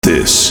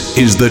This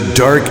is the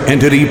Dark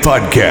Entity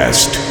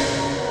Podcast,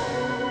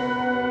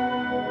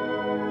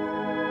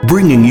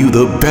 bringing you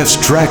the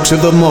best tracks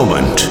of the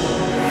moment.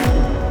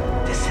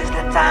 This is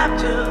the time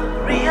to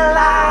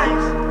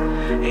realize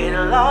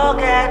it'll all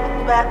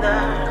get better.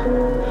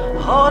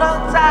 Hold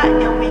on tight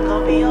and we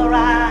gon' be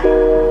alright.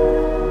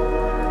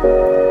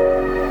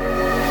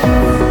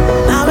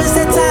 Now is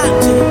the time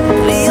to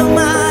clear your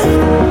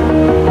mind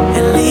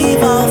and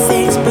leave all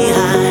things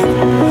behind.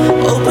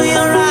 Open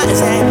your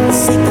eyes and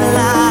seek the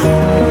light.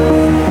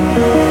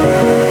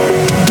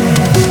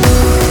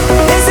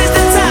 This is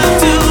the time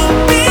to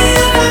be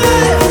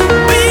alive,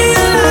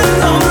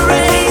 don't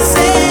race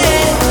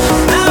it.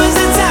 Now is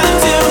the time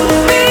to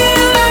be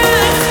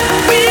alive,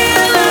 be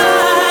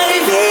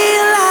alive, be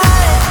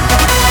alive.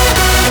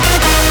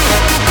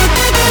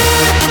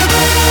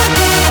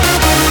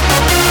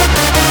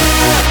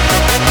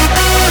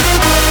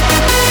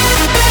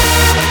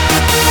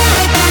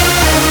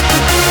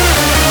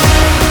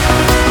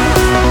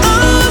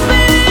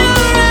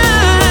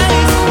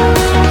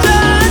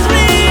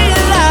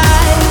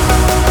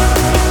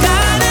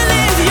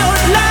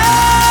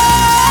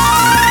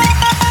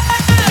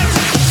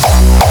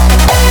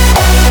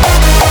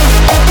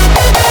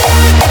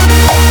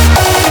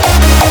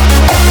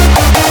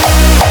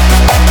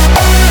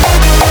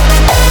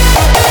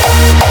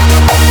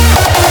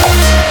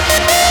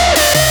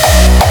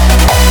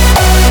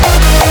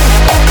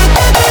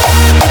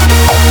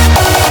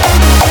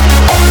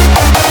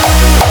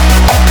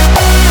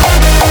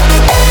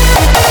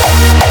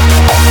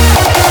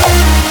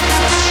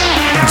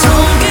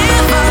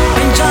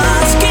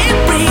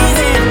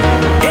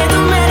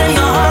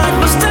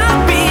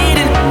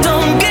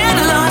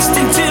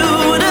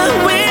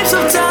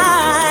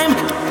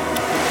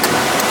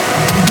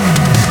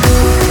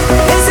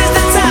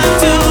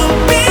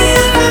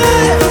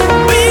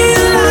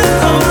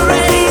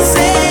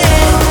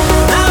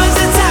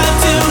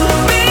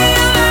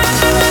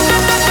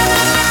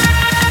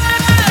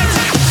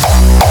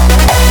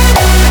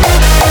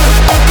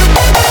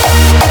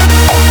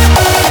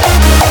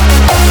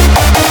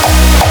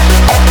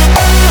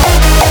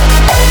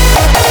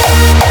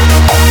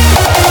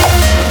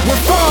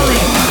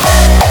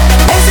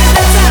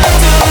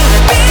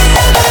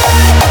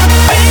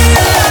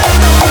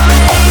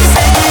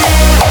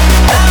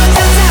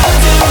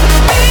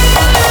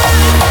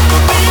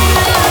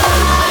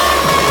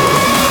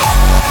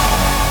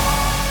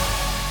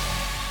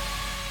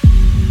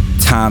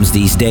 Times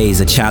these days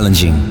are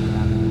challenging.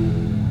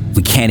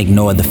 We can't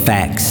ignore the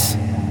facts.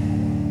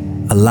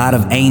 A lot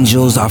of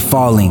angels are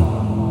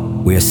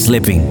falling. We're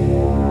slipping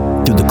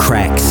through the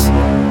cracks.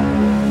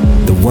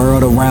 The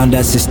world around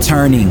us is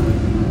turning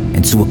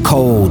into a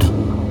cold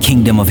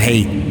kingdom of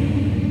hate.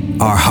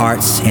 Our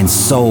hearts and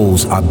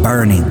souls are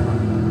burning,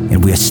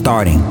 and we're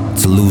starting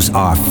to lose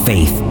our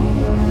faith.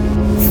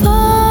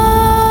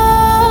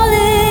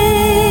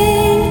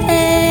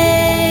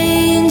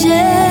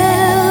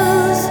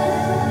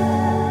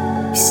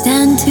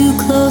 Stand too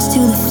close to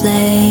the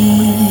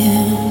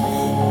flame.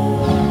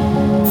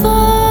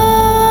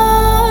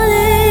 Falling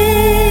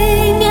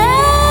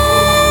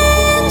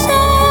angels,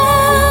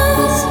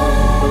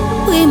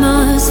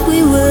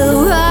 we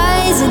will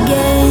rise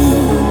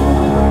again.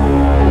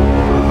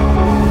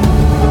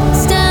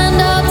 Stand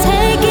up,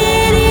 take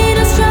it in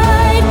a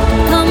stride.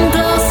 Come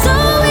close so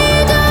we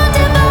don't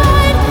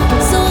divide.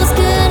 Souls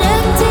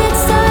connected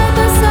side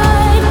by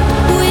side.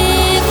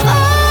 We're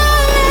falling.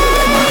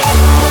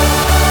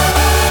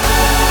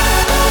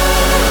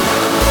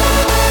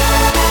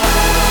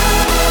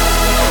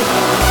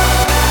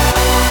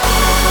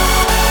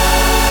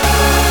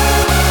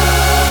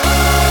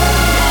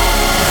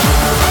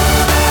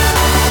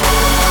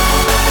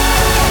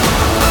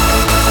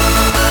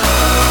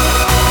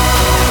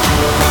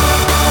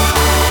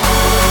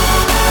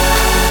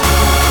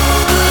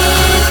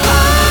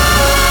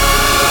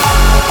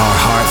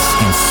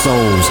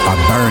 Souls are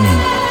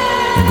burning,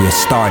 and we're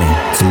starting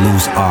to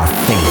lose our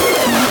faith.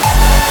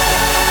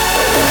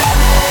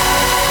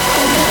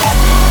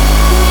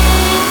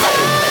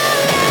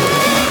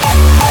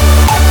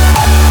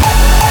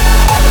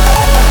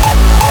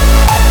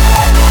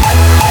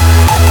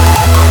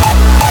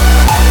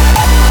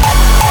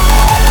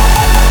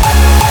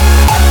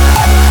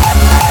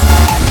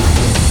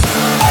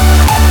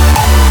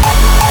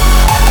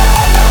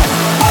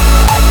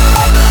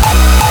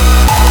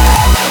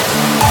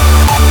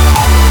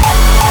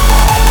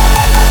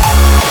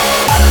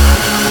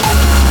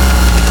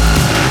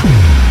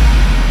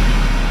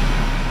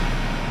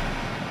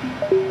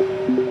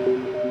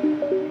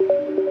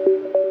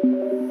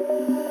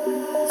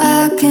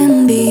 I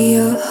can be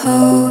your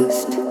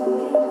host,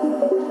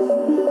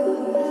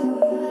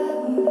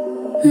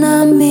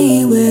 not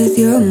me with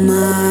your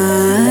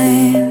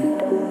mind.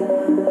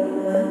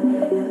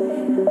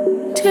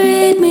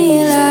 Treat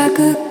me like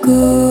a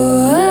ghost,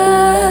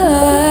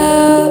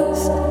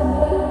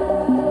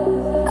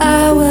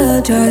 I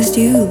will trust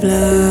you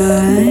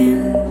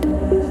blind.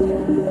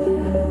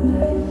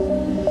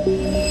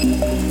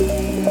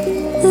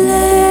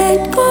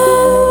 Let go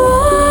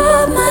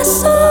of my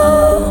soul.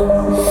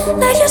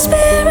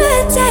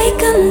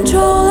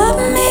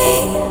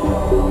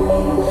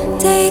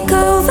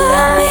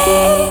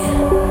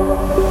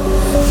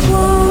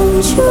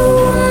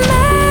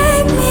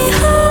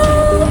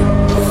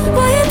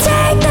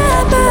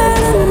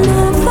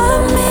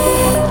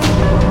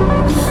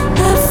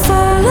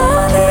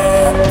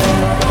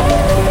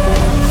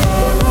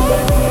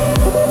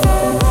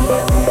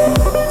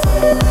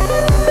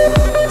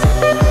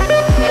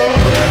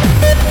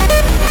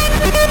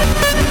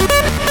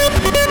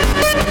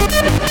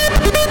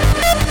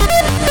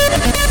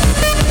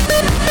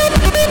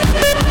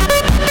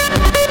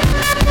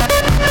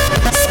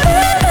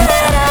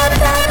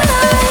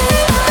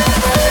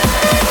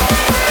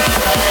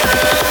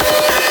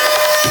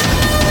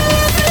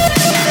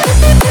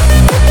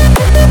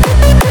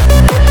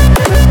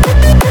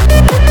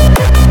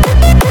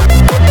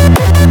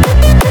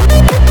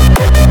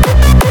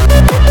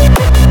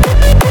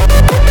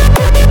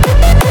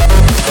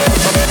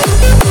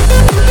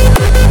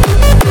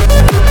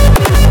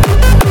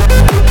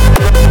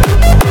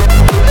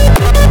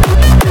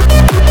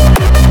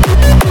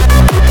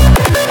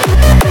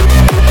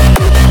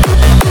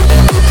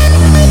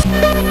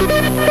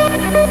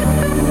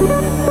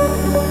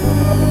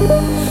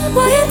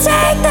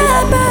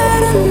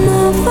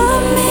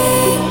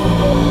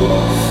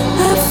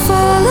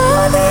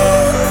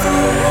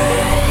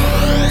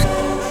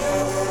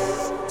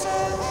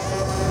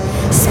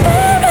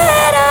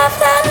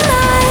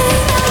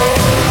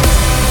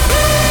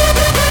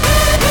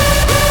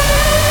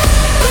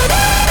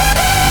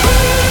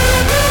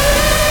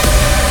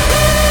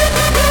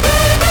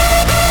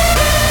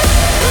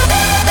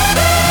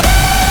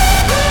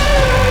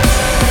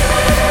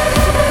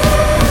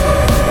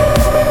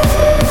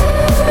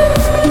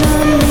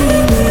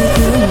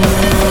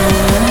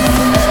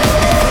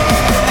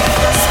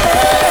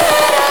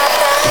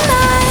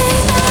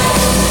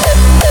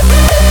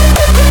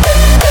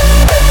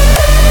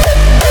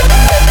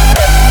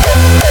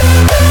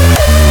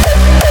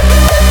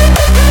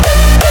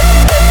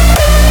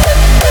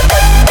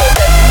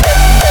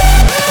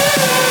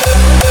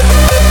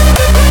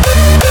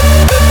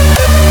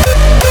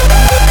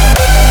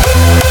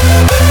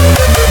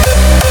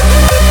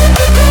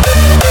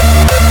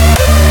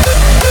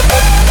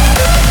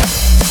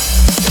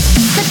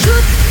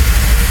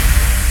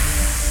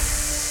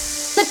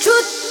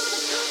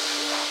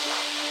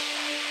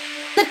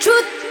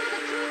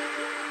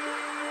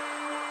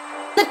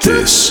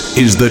 This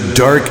is the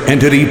Dark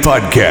Entity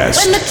Podcast.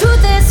 When the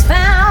truth is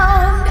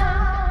found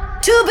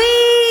to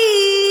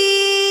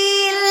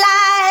be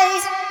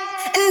lies,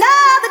 and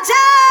all the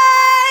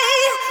joy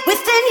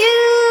within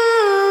you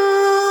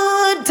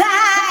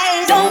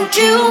dies. Don't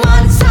you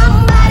want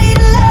somebody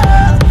to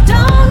love?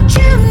 Don't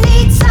you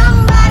need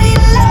somebody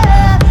to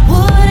love?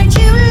 Wouldn't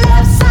you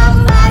love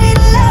somebody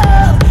to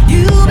love?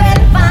 You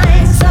better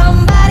find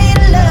somebody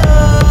to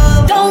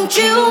love. Don't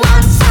you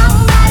want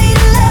somebody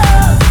to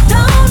love?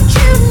 Don't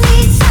you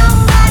need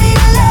somebody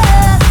to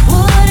love?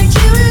 Wouldn't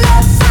you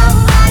love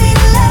somebody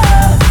to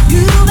love?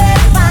 You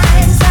better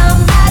find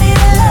somebody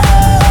to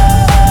love.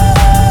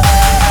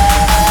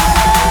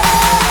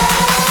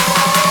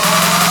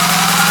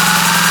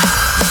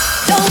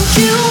 Don't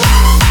you?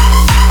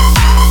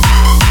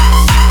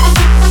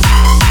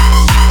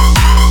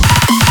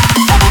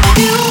 Don't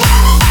you?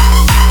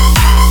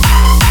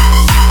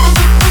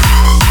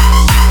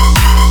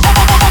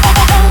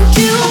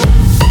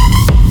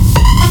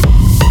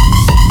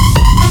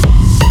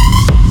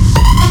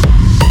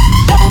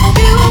 Don't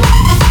you?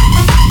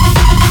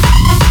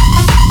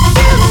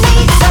 You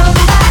need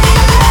somebody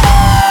to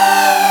love.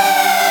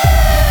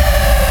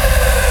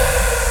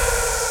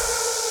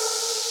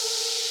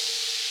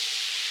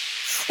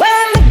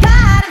 When the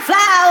garden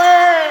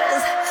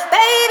flowers,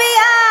 baby,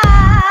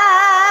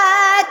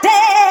 are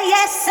dead,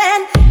 yes,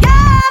 and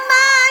your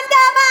mind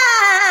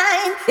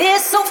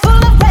is so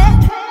full of red.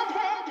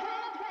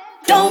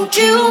 Don't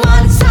you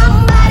want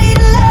somebody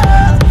to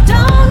love?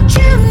 Don't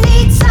you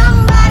need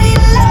somebody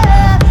to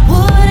love?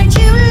 Wouldn't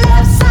you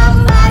love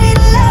somebody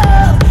to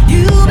love?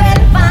 You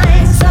better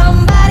find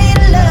somebody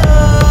to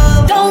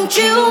love. Don't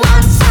you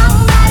want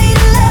somebody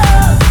to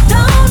love?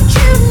 Don't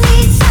you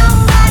need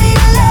somebody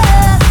to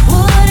love?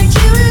 Wouldn't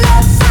you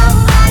love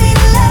somebody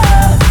to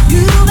love?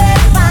 You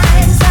better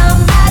find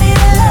somebody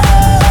to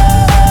love.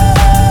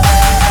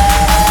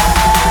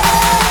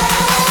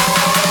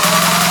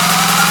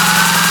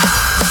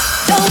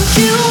 Don't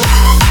you?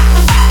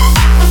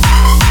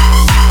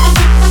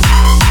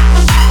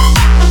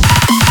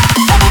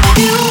 Don't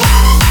you?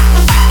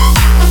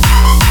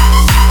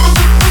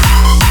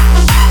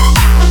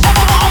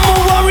 I'm a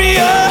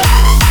warrior.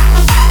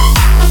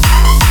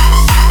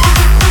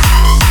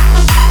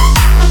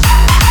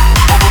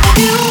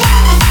 You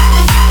need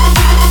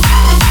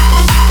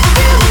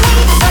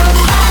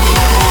somebody to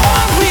love.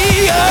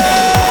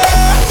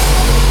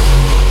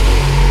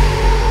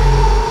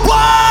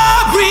 Warrior.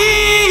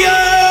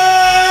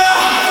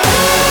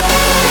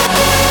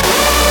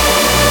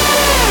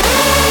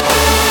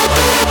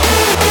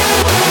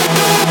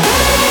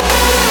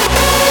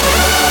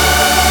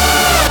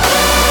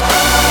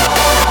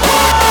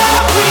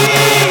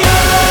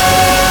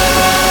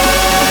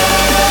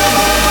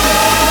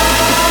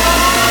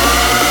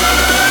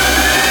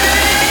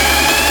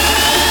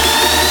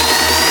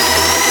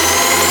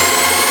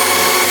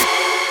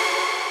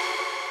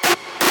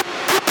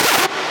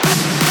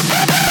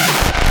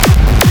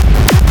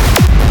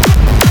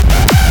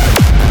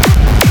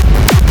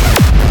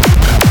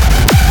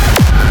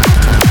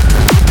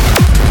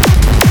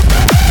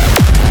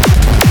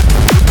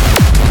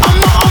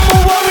 I'm a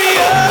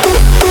warrior.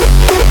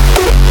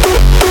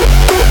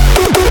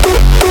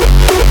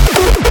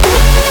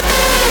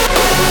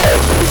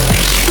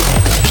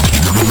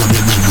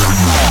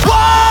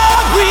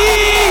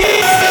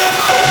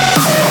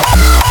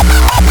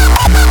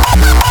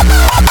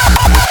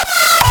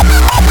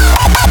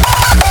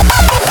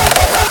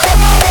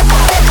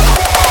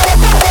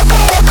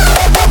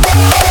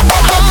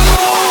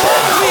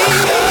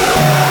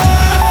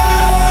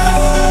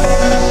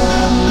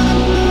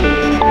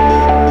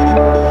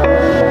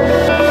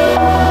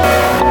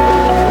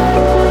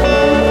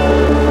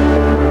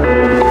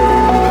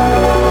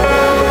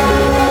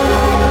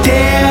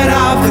 Dead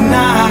of the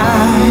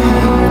night,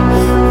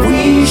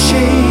 we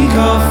shake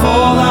off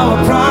all our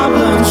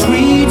problems,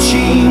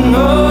 reaching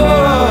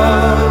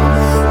up.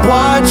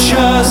 Watch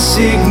us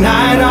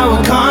ignite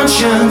our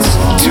conscience.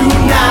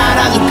 Tonight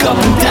I look up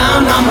and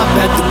down, I'm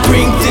about to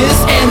bring this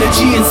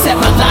energy and set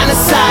my line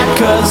aside.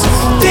 Cause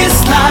this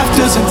life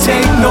doesn't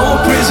take no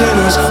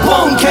prisoners,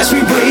 won't catch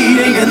me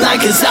waiting in line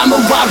cause I'm a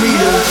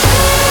warrior.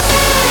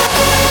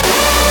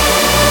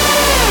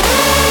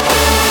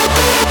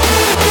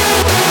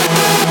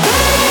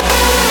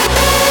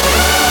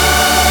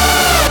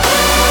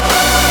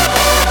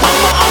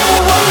 I'm a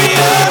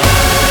warrior.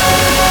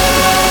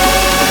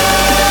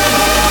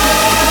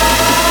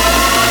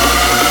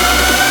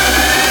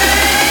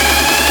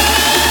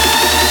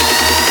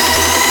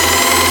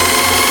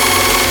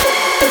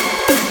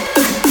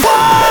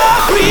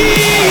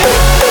 Warrior.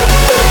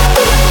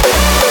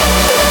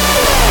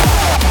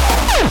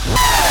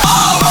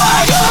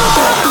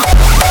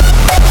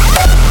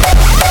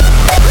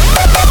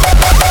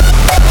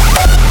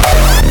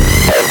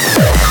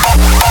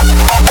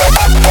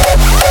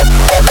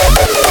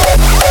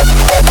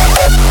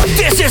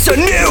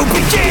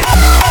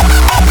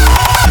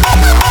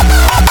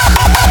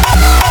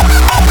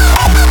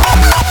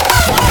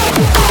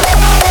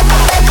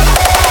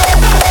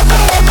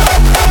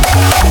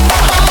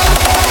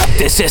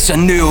 is a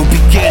new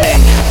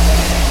beginning.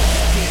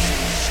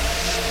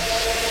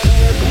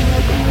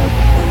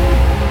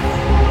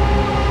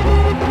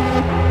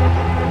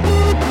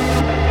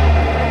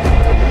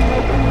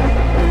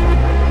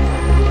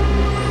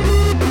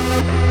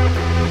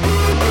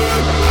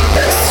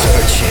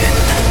 Searching,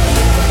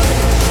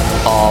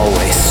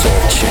 always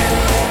searching.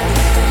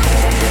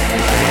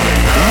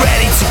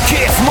 Ready to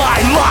give my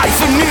life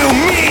a new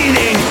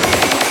meaning.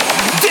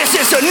 This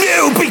is a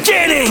new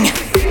beginning.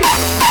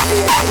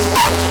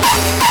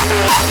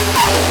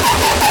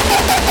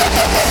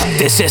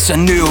 This is a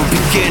new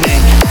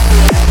beginning.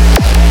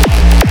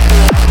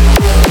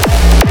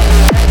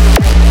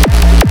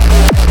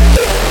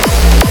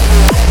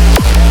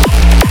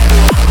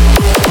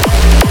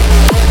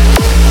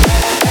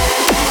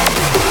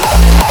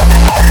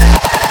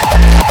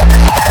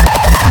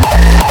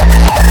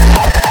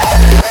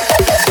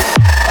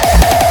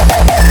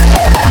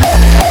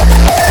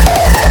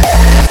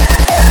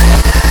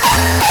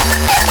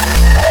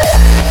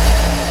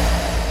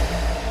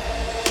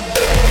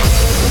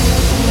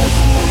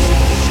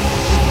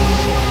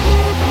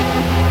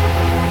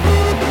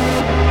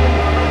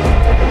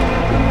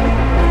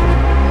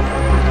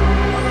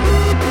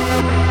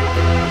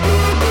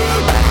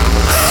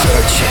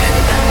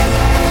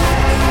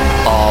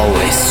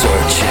 Always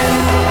searching.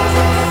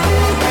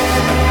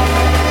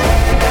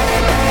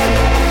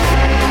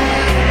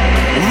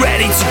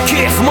 Ready to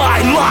give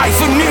my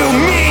life a new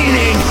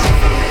meaning.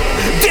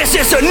 This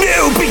is a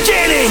new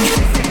beginning.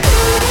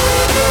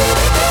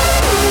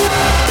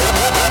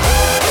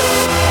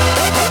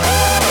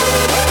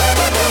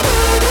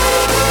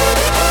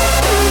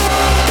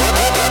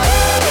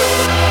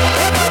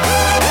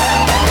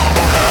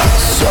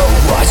 So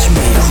watch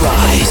me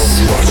rise.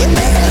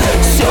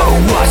 So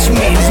watch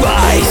me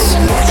rise.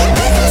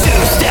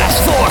 2 steps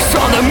forward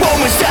from the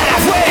moments that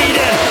I've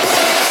waited.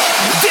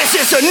 This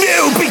is a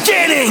new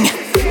beginning.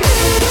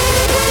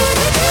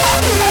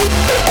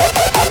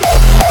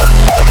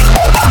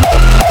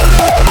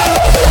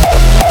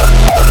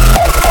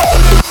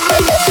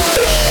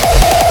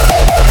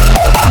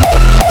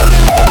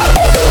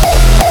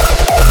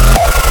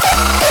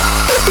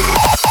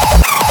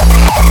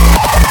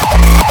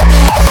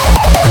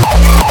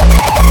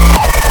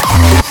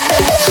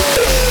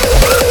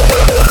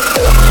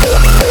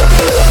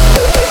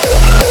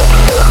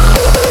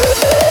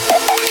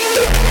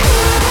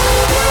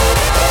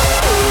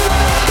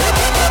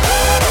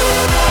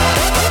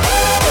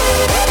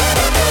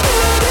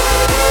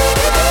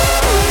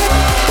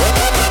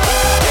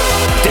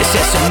 This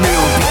is a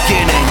new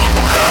beginning.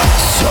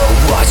 So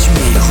watch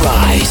me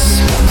rise.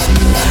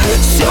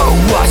 So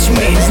watch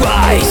me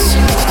rise.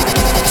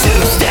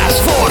 2 steps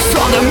forward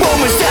from the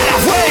moments that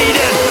I've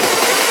waited.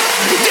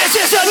 This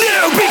is a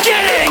new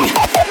beginning.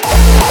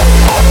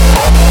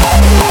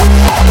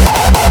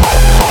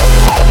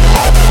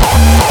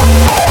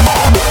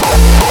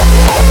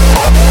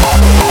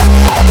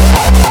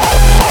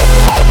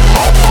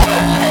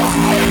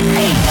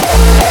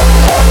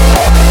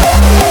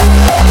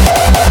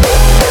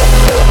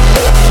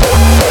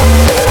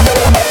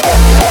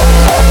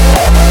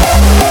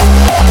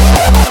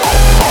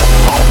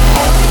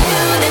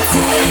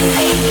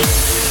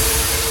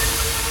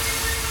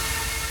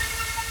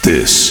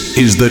 This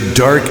is the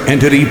Dark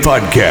Entity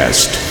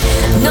Podcast.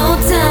 No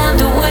time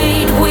to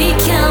wait, we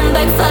come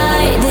back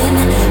fighting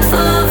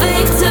for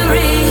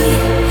victory.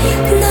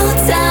 No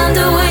time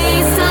to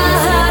waste, our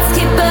hearts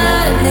keep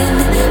burning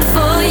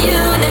for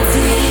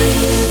unity.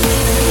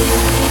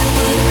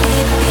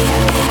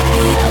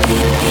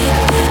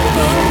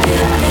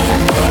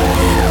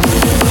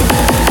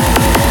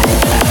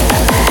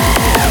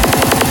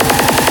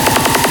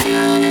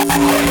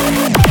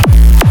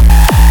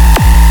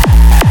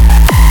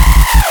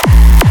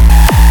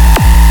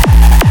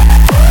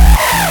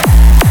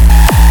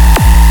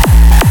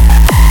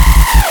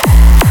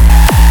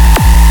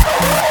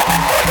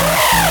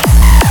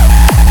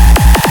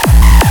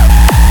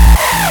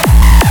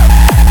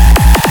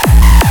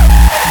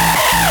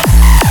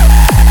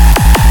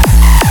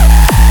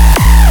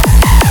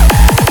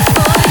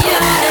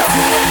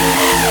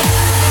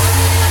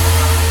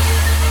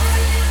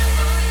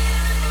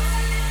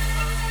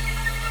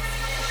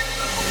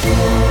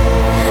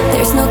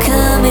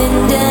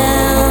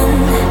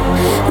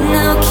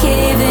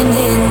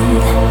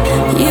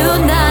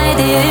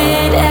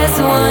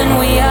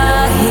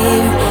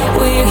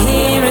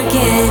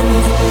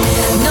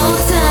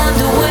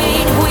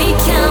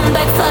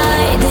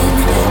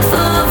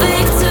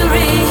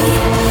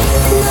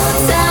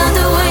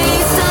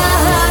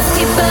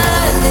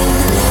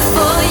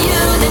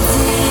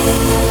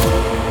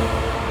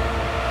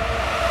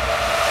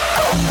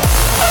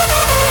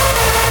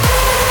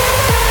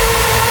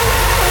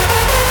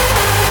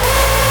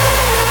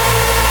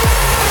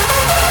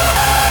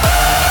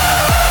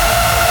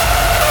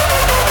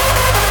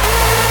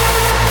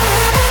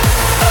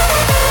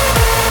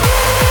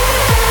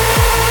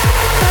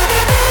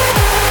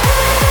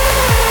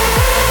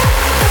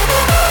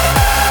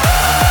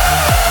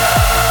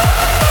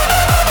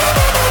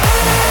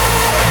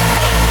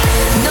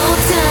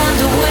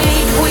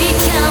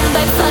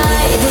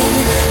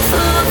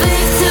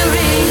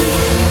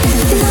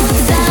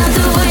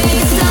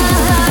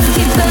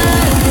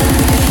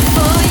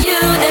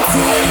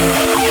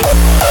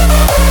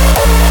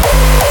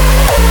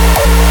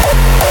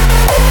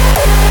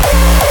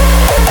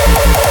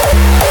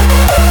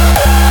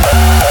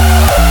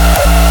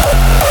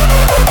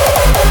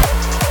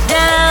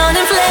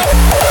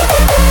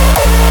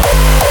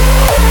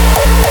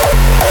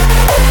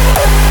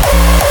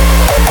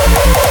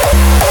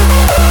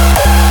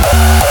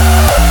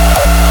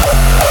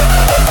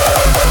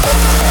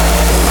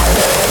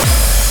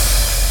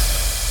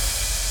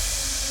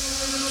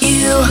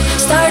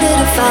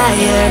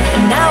 fire,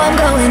 and now I'm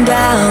going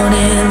down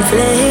in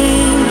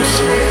flames.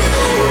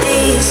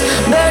 These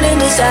burning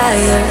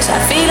desires, I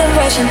feel them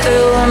rushing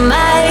through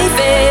my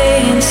veins.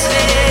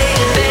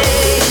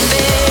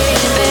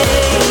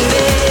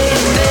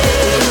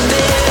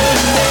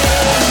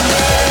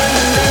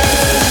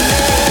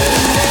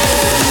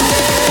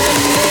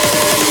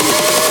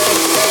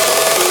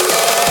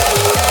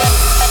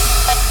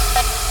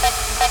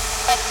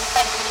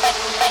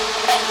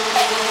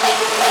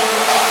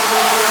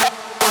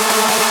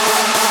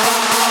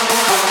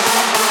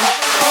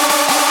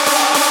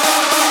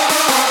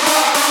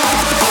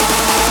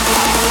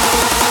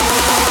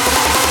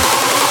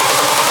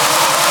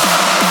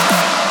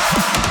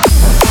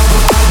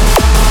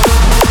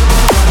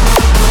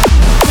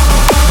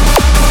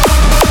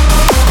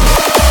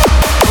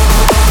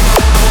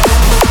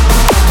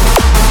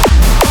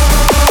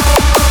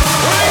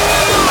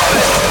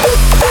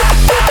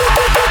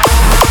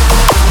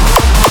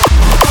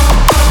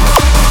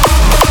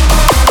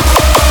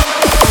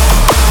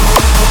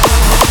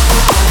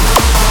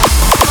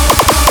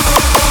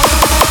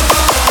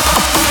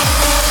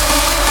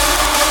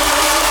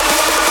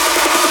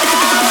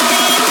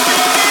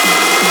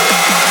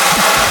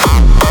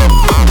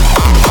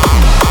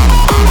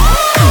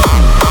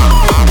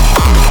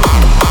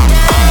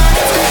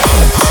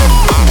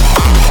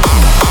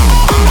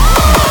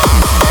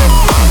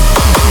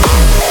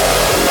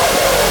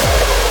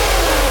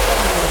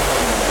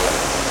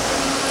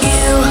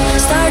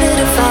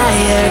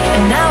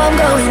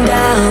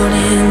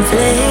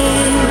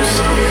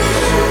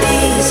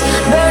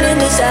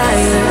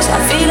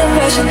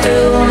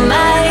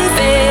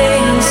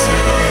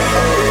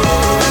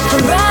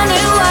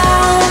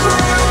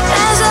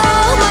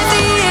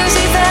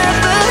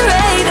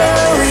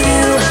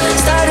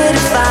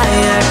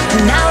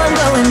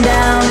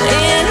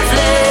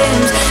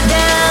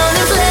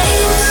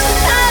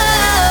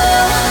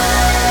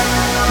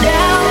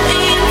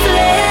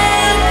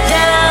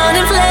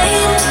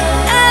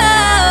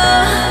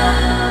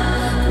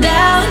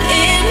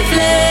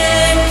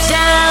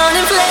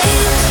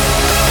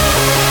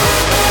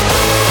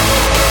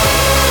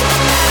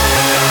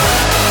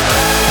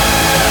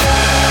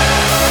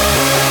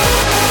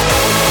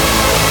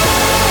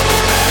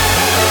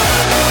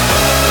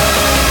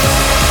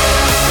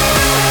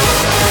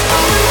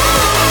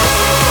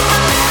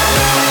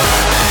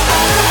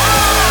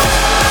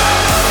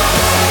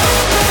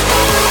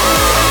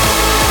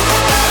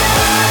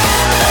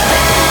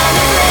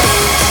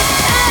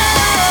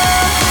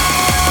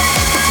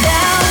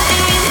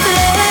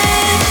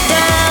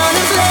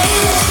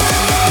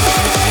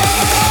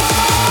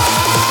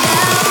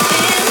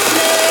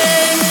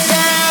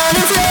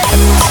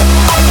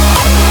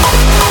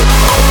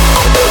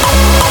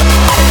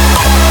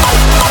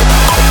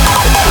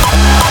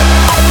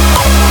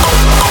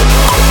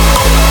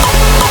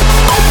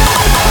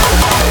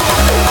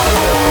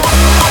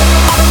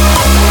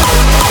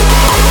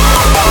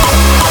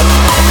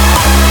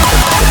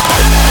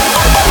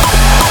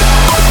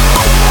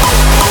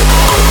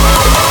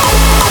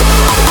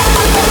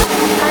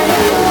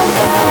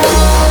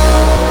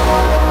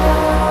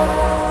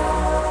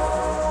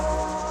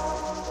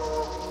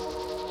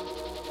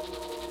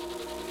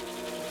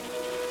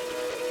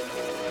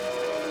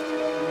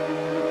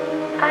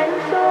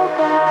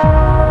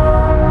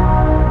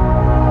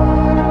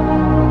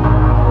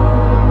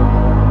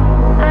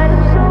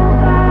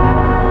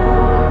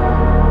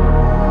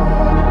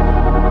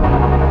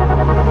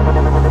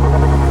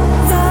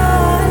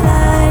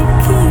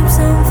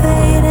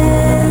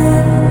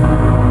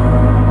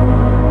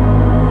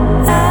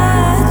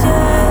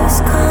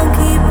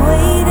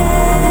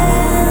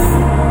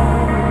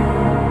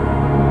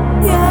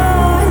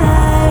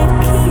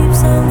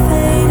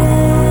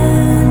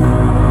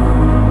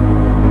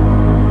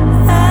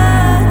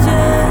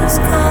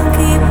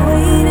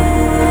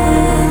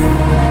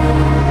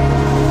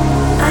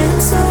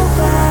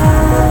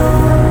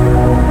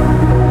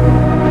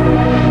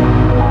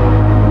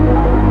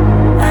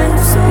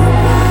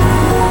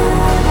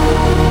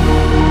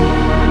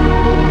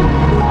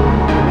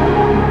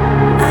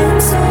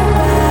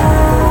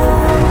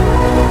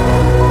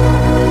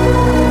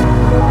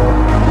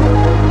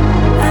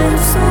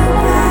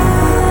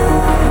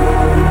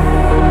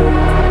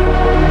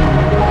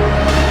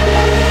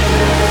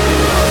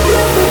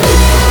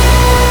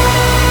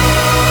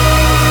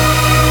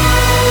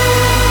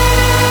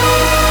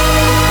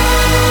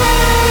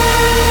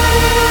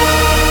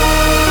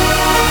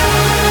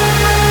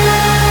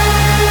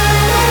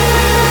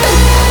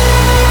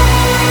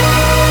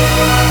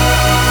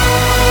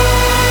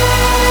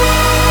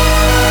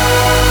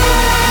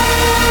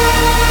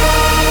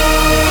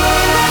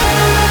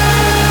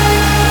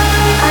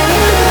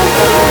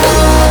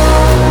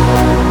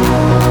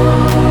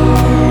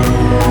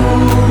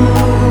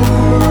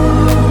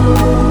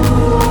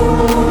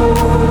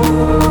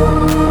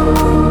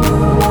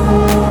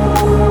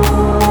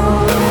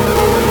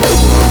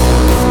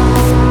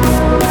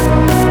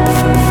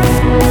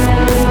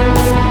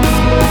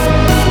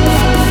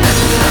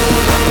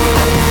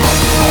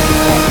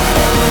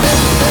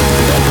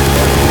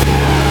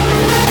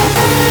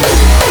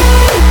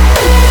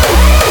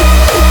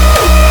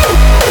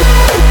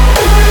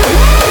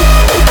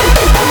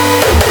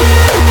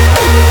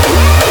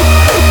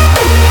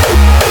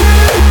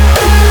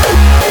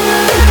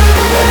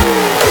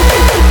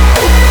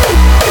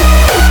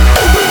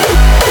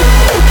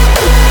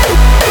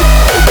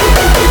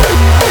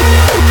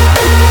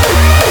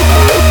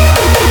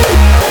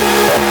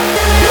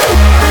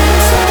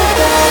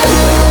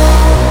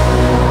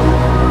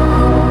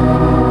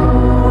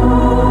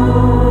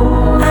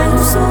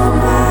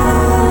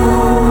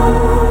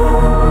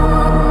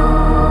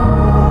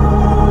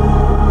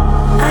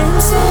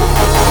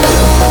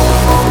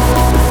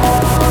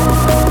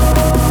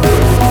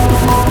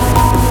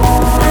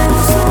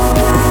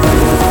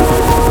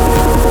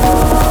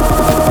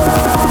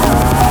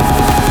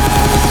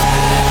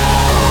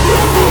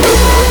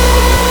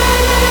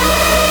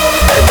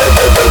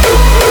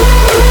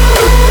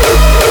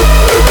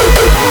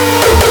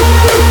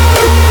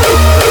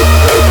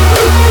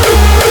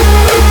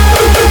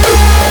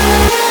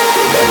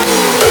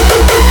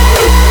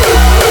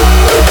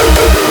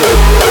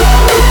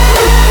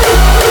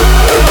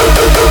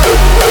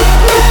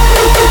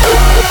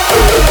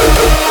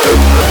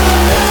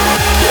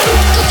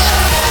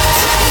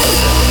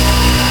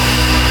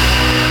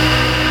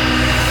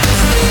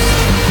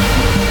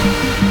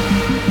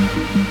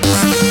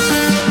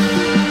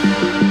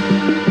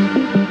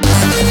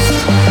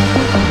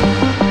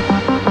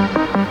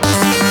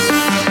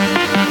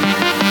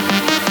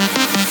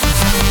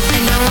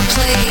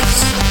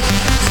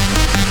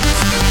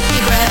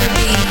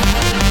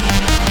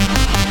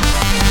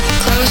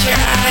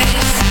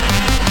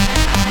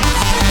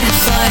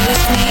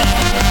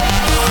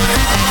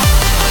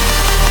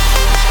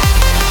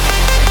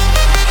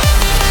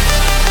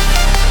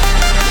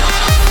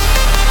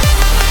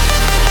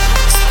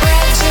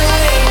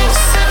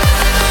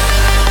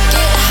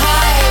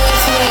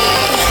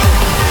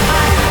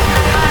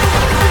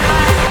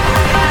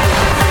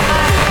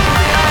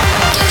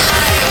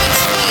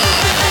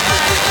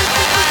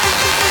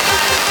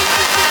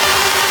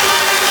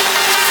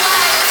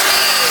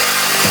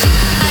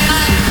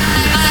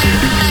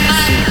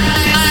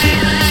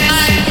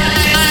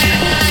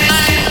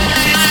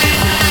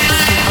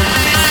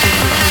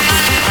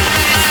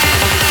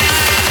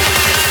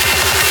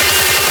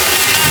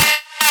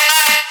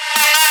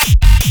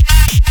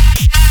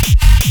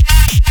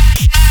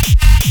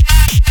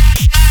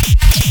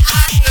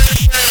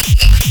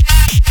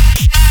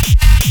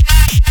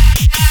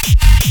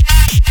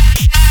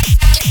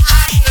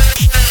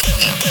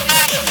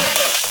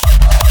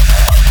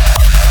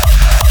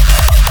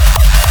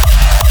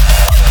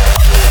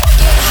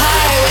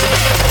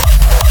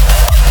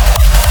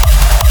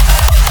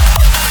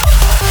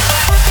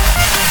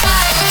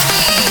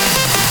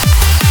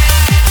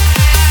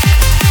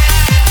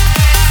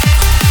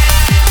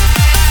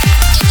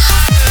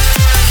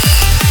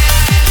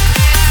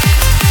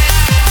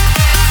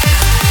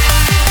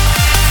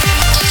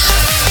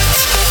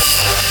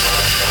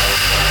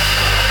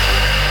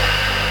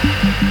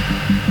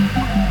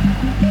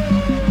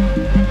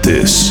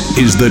 This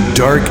is the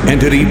Dark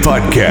Entity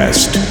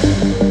Podcast.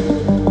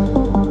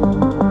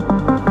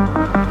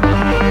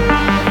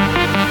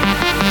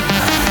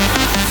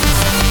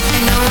 I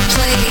know a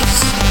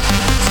place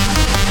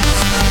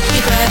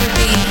you'd rather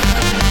be.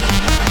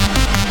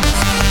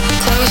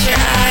 Close your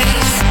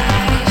eyes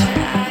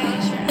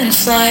and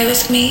fly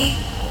with me.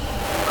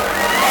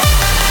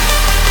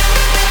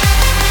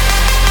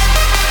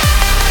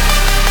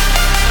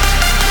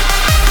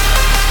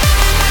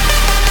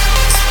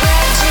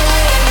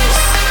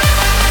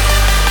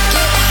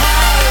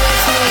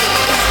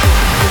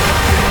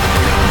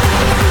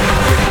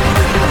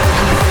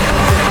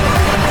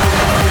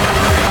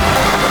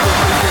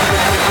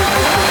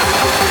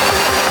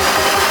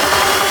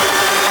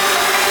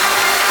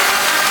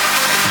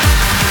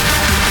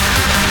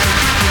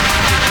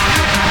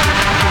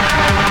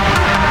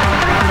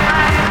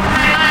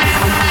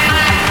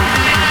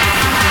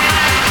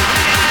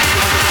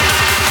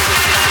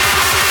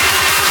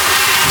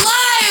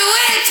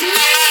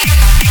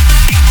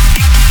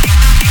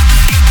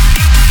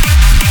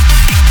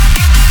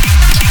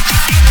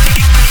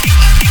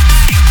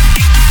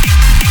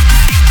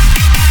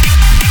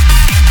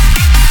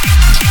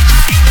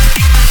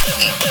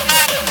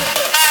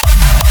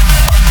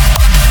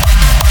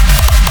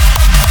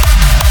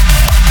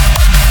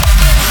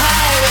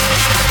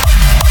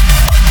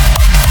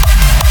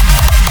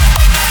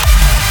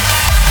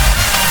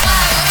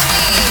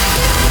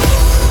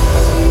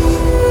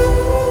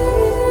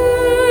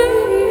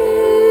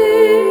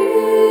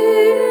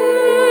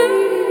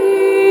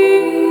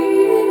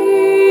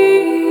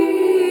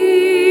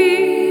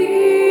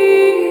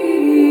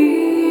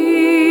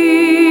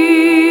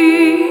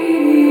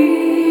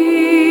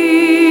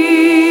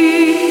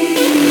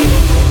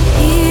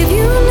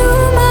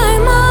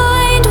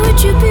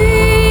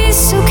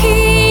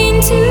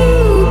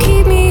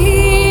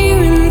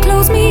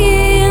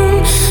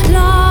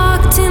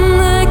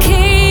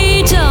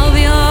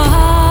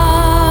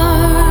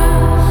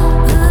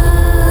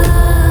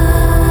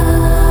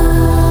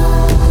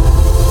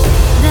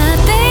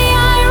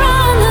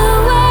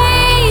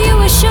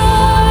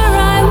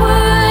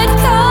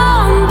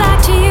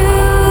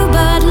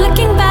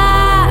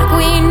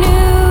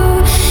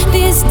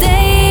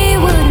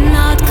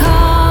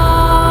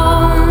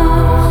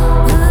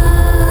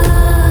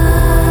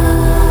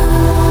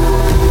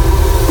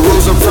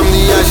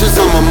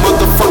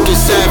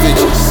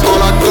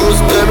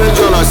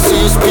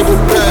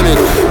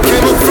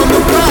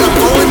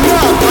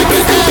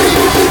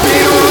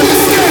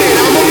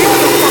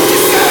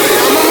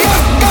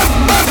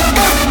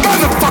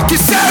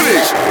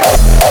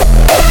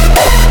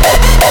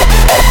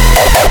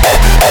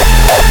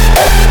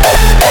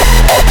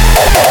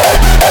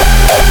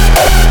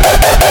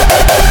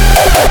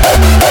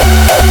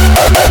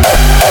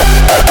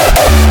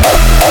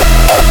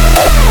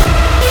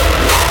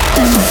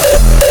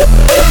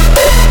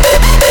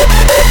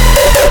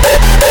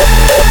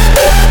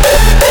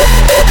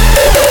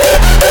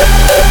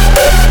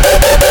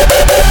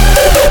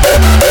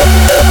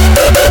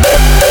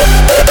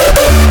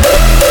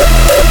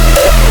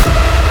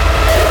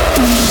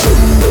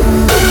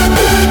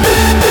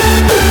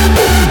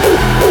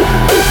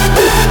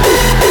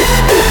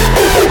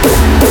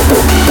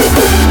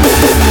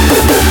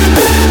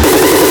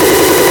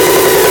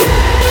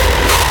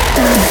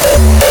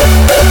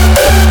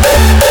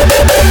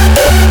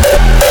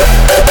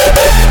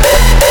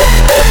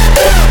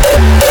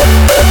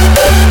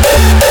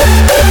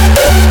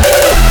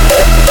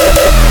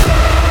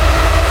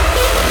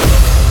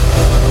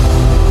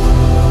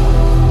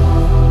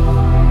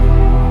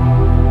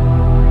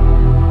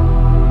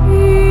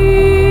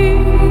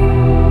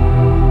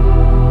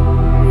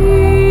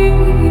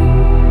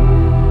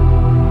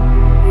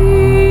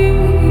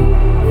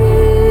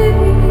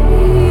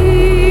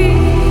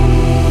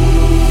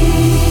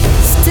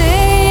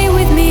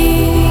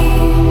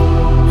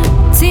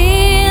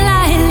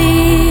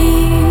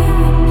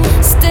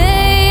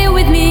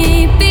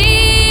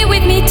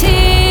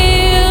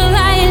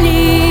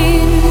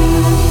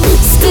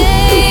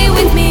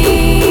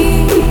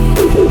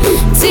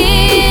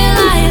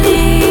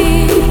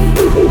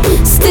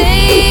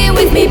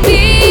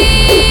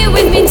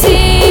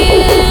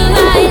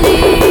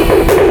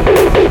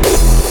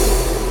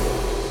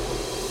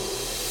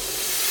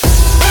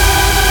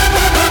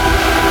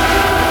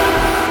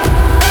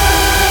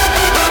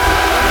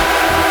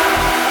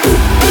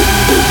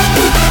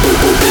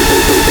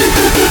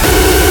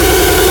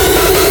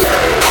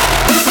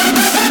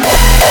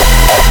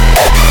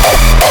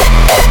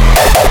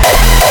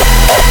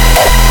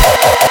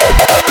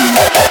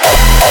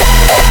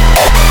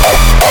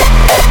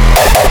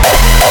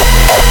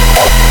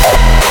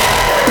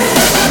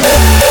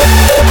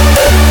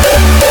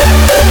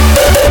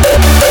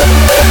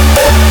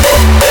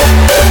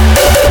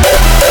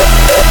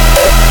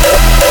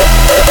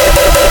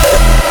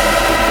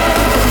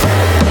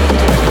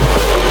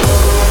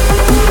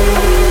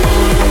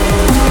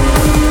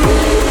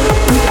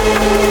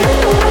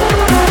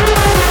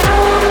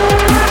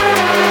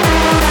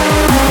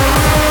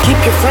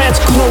 Keep your friends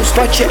close,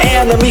 but your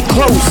enemy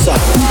closer.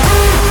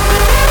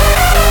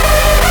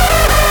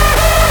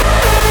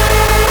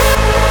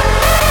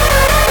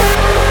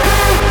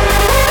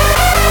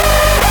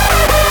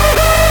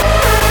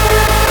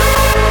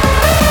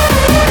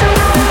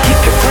 Keep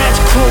your friends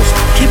close.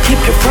 Keep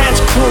your friends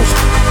close.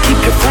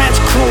 Keep your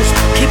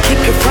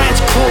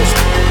friends close.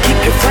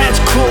 Keep your friends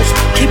close.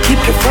 Keep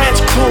your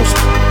friends close.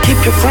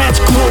 Keep your friends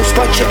close,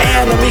 but your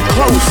enemy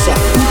closer.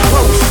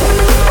 Closer.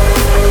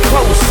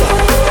 Closer.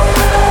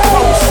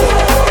 Closer.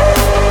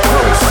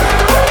 Closer.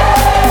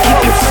 Keep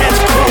your friends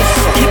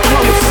closer. Keep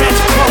your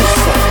friends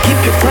closer. Keep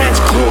your friends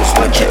close,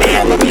 but your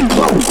enemy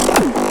closer.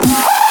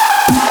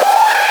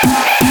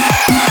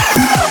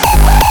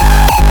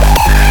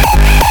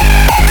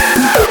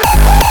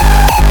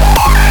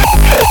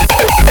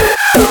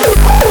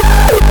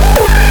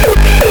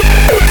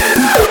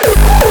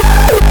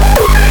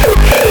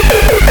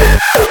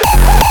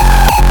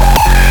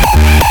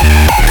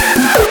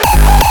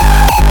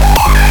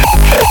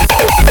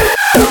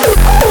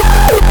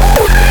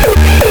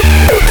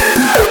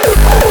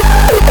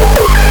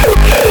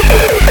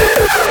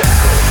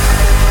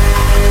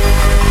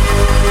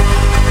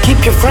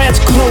 Keep your friends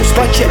close,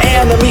 but your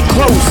enemy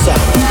closer.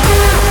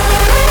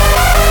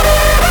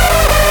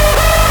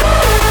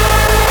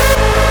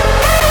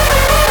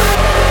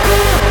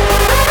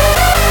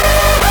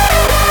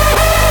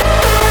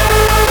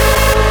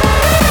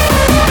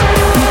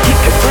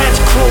 Keep your friends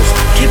close.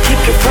 Keep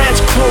your friends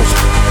close.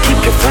 Keep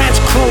your friends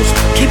close.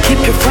 Keep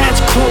your friends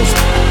close.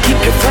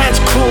 Keep your friends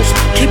close.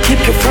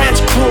 Keep your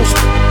friends close.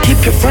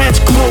 Keep your friends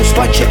close,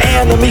 but your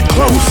enemy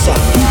closer.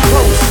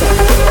 Closer.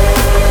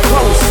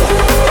 Closer.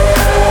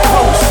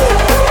 Closer.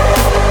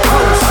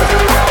 Closer.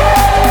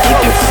 Keep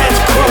your friends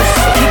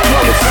closer. Keep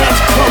your friends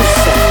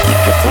closer.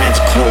 Keep your friends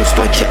close,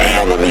 but your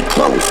enemy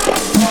closer.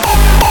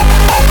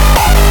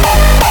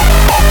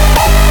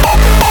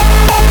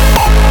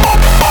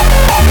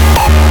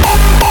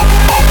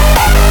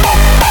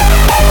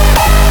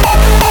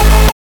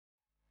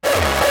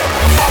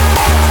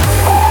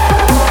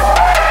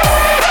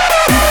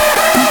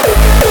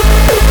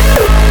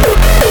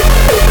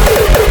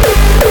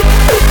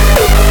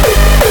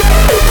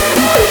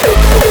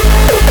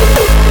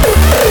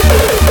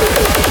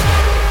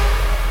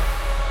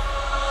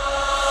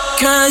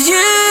 Cause you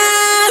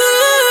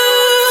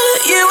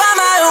are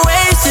my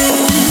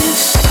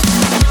oasis.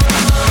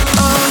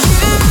 Oh,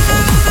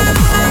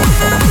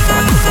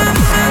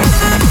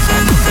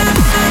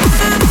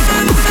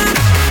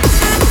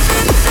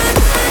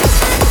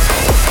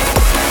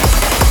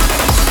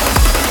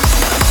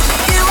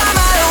 you are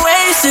my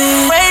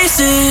oasis,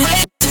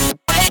 oasis.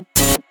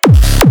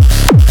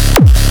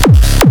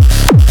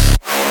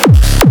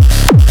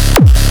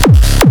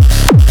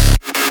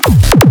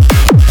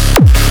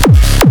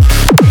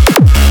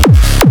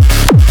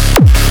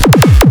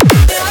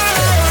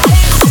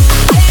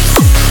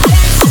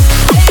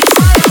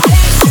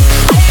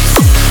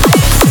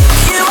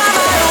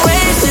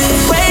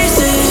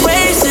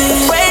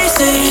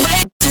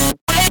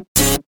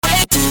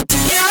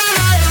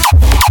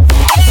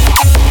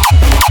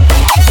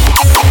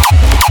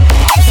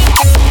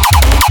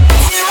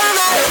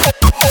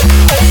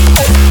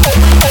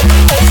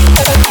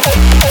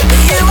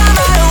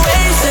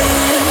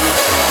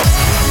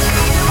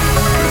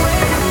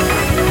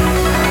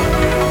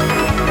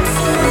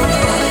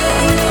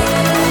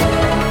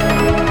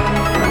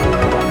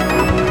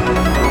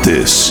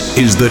 This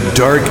is the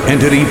Dark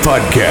Entity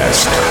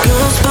Podcast.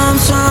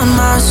 Goosebumps on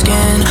my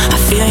skin, I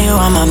feel you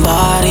on my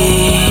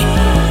body.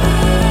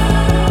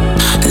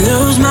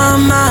 Lose my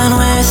mind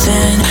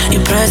within,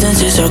 your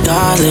presence is so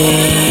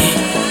godly.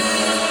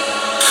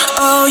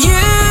 Oh, you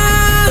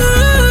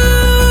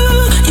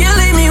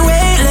leave me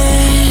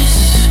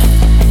weightless.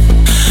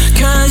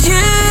 Cause you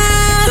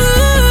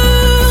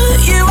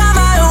are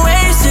my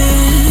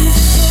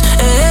oasis.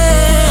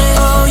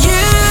 Oh,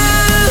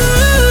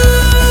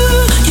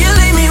 you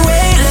leave me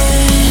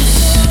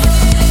weightless.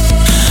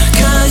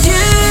 Cause you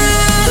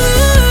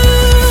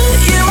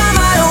are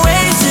my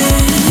oasis.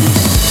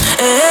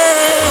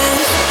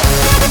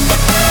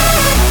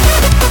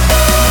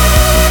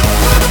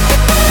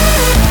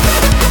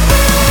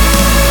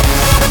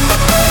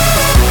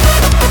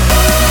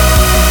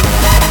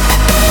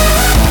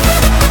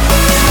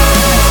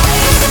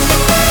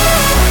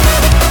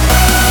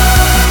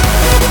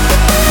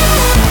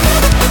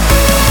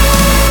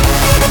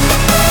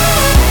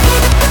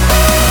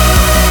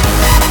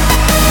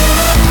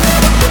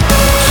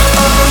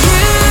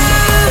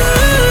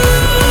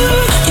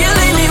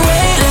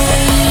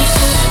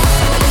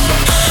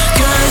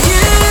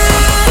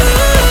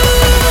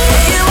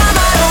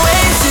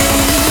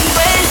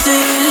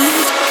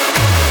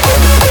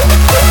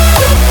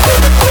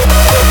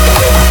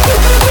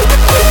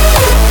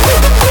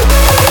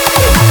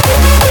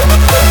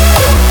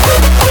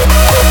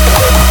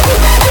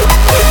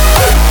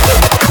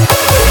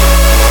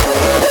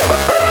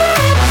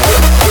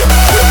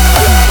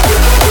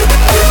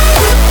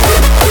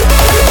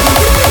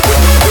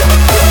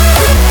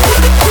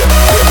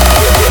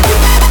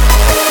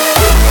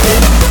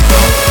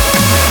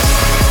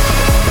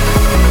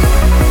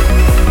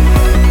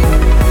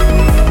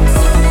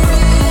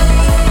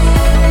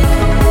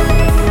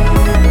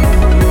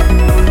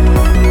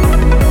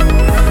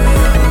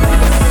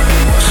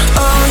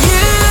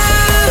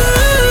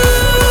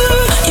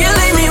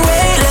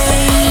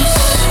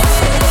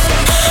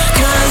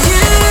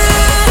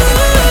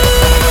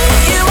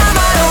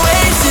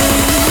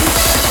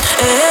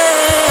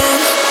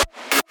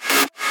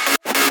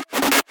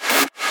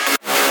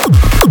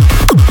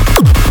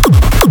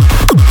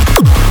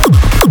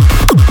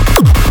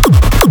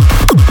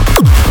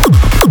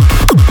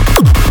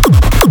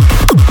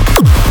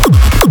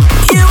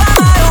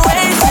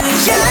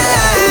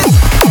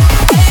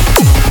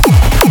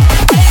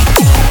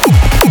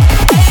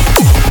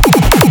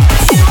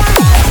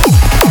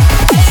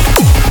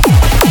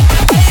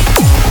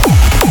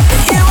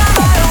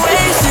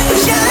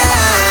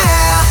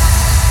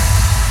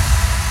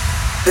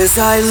 As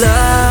I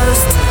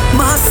lost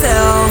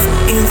myself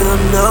in the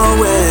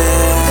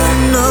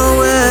nowhere,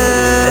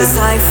 as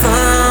I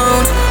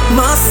found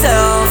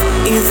myself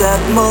in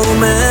that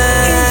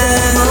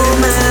moment,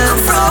 I'm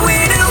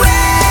throwing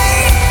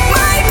away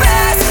my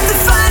past to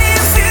find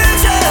a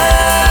future.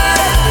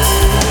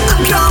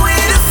 I'm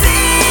going to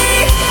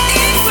see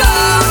it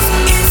falls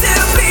into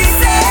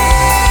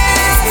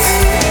pieces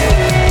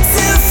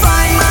to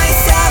find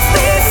myself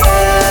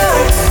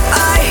before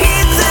I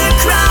hit the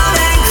ground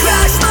and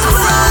crash my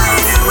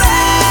flying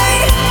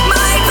away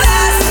my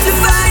past to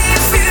find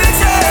a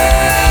future.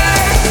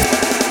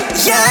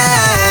 Yeah.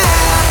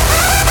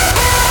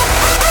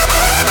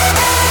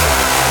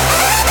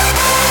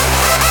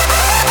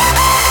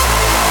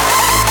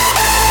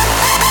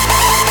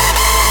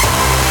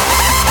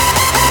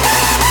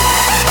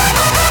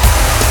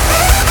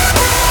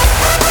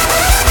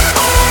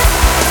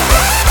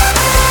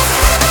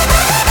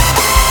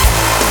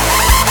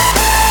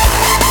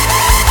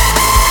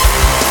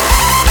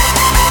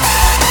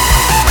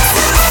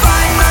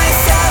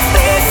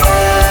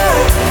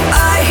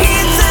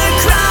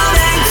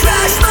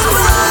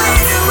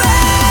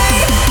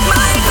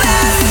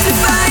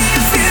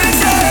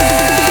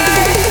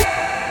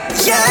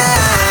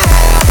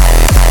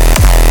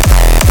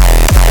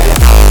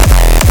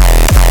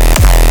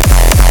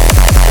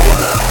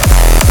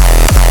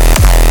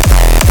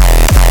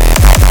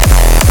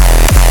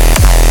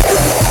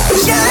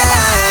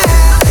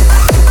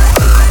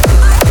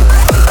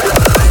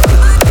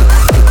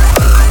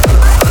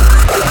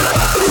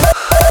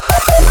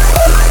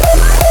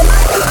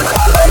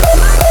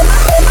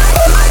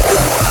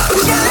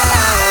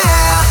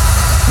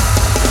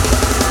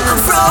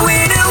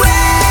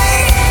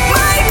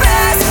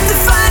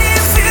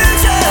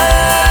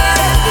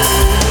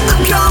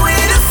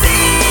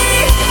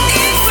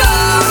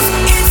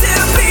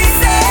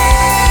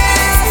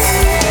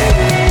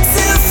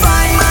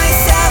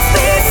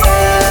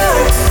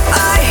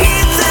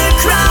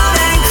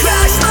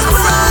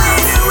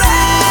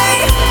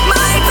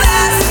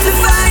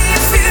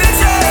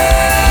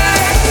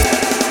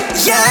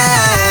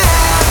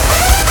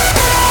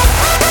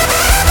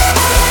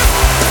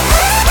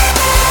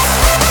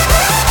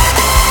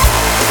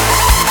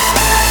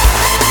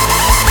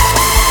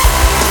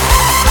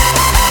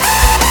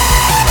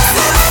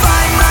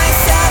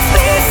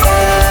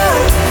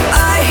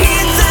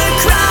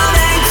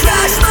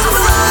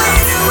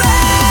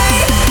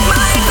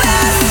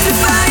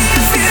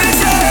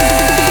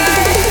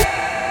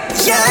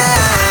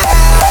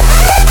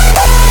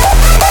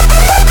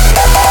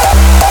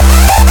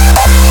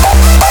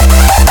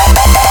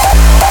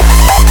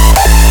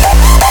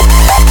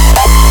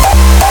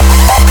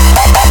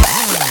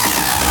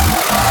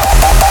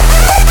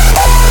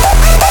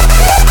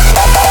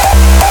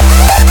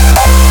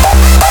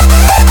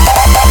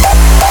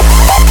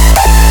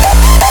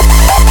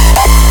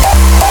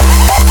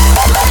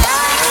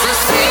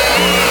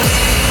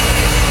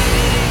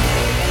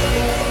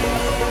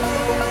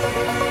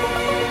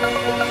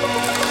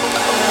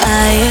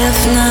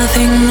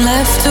 Nothing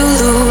left to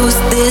lose.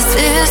 This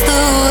is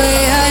the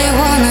way I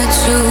wanna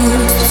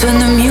choose. Turn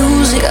the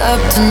music up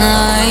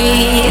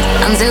tonight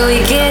until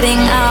we're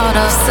getting out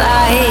of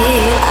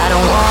sight. I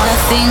don't wanna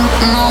think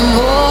no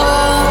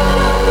more,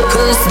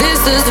 'cause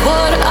this is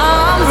what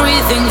I'm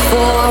breathing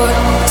for.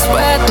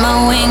 Spread my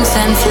wings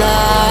and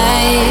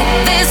fly.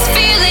 This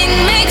feeling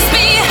makes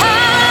me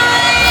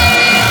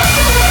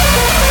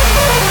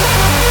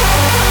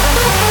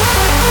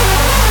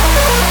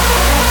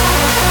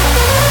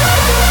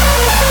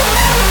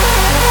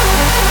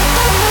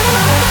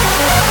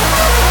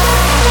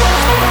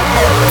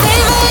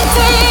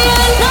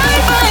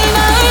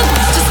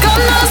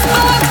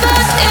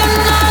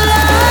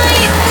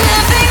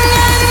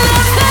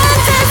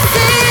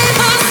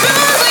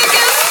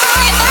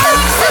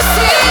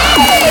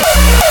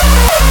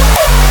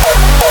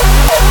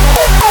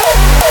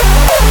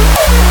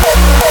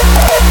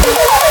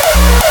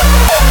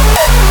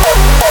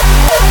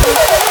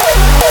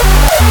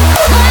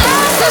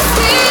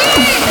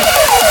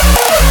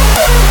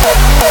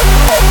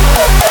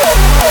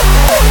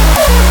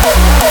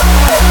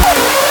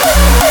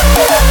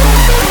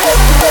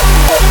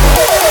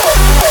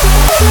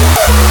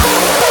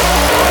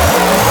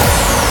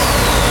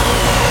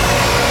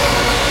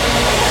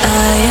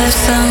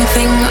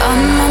something on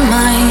my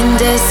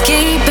mind.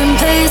 Escaping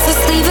places,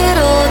 leave it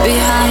all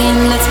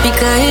behind. Let's be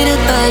guided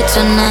by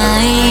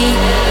tonight.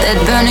 That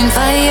burning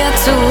fire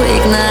to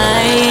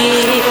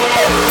ignite.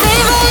 Day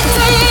by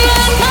day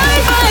and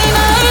night by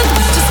night,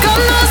 just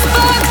gonna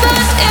spark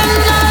that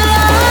inner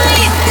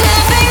light.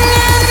 Living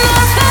in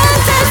a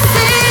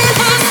fantasy,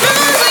 as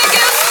music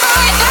is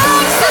my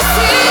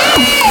ecstasy.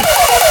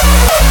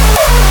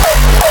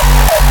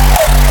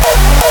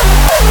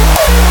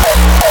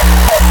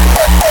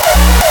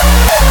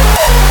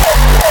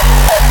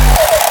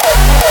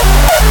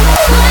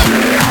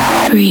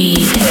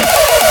 Breathe.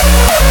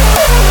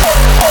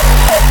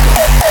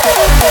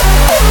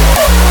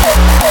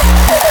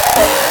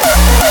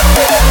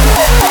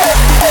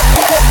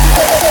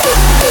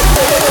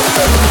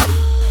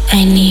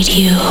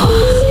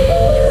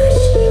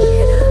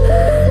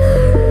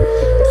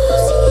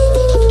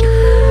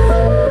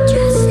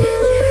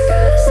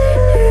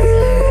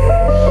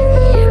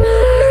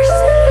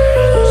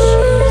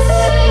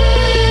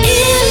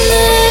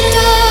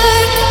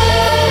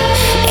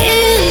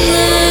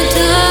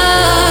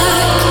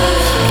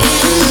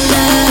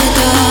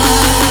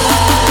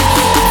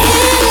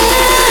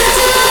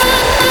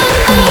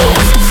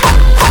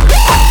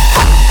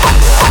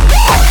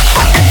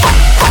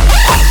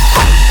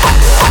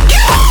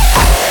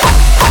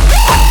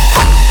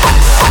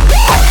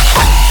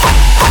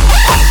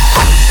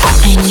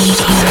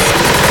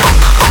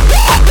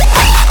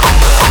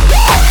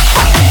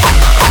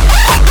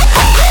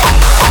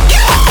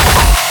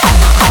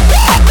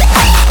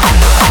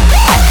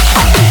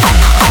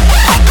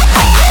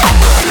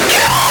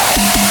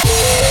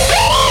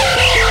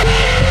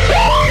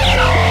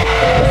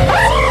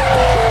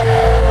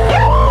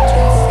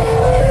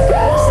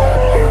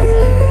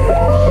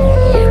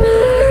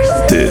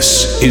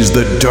 is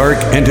the Dark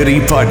Entity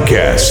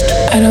Podcast.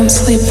 I don't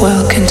sleep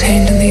well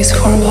contained in these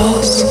four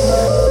walls.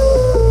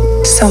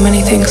 So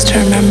many things to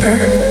remember.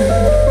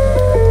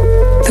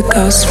 The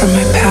ghosts from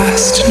my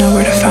past know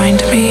where to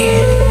find me.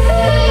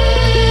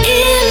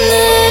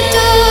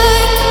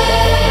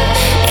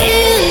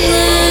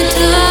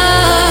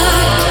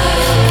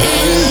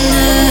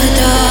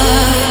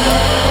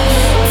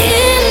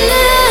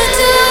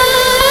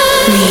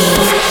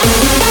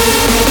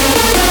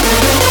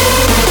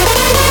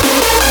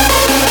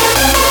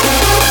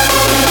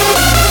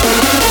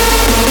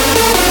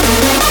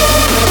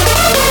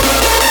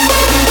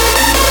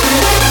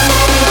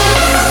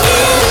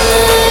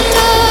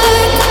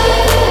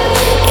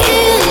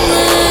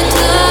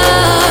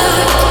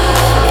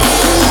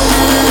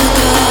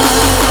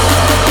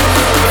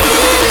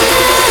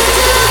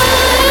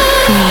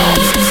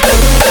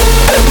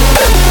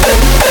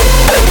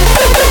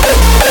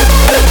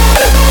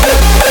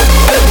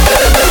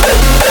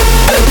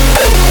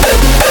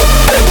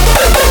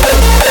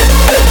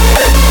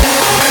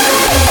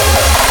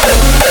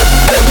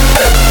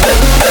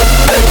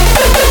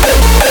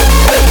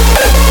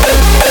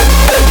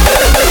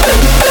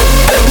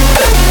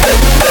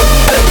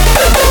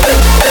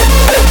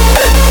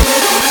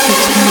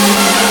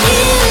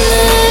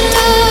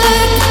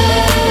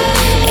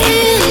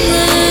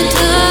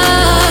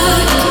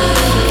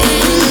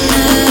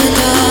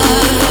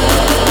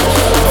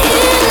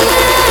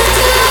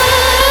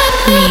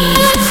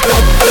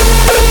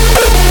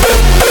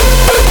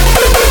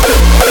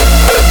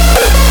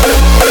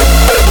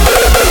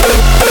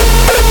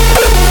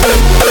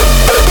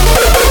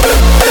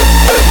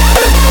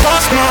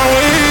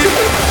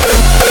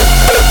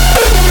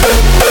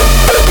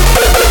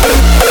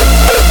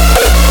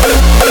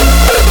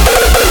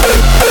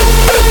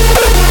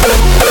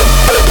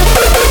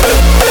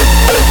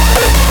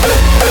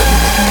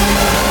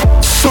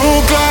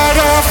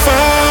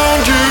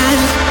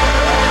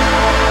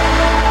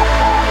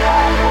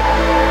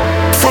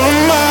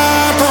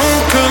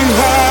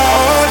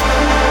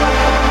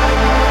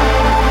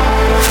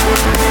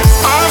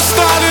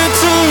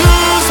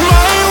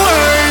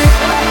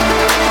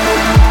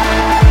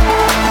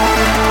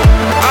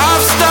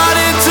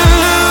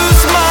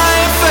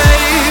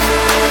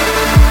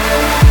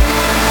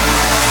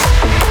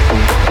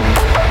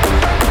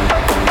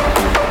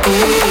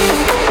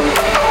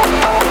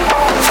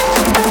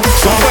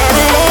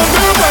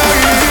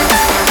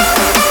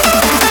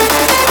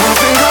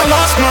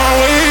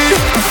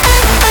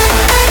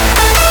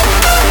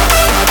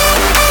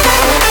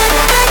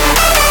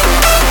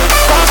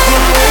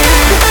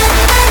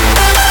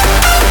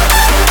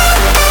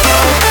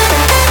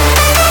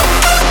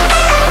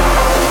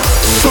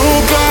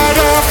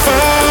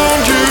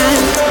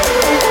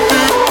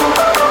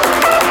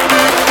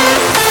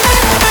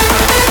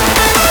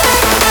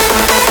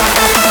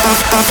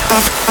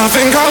 I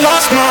think I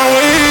lost my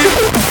way.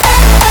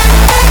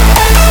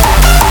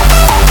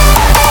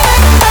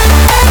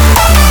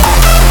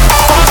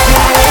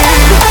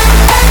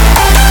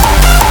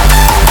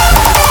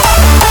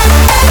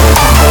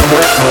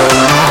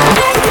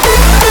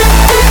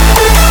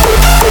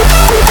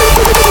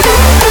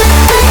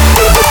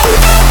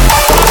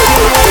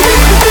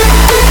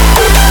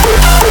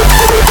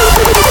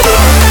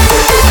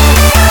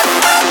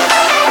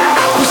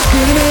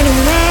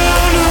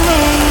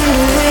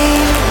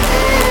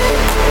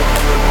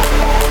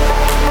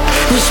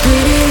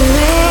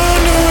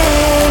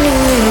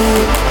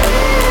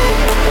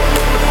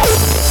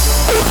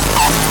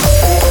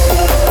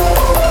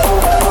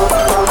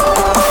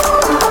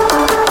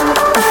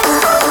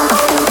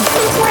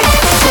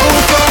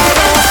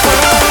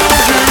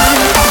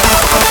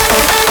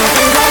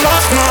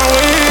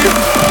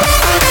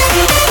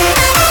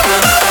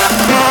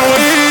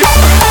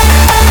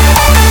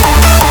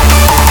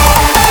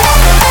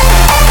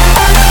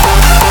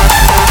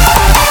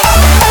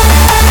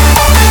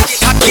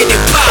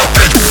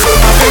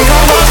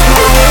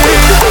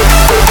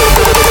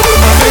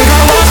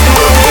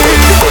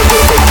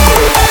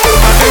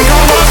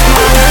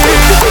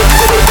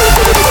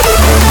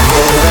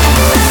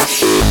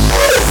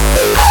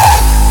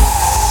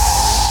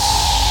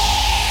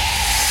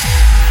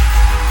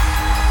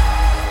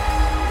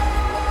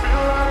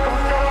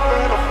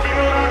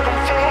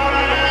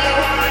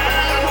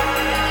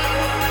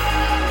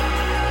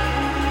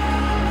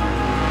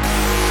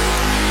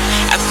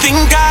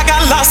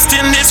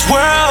 In this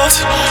world,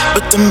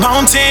 but the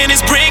mountain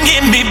is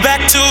bringing me back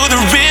to the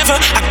river.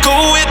 I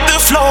go with the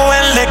flow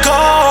and let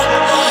go,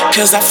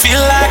 'cause I feel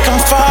like I'm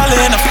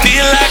falling, I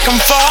feel like I'm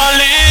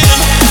falling.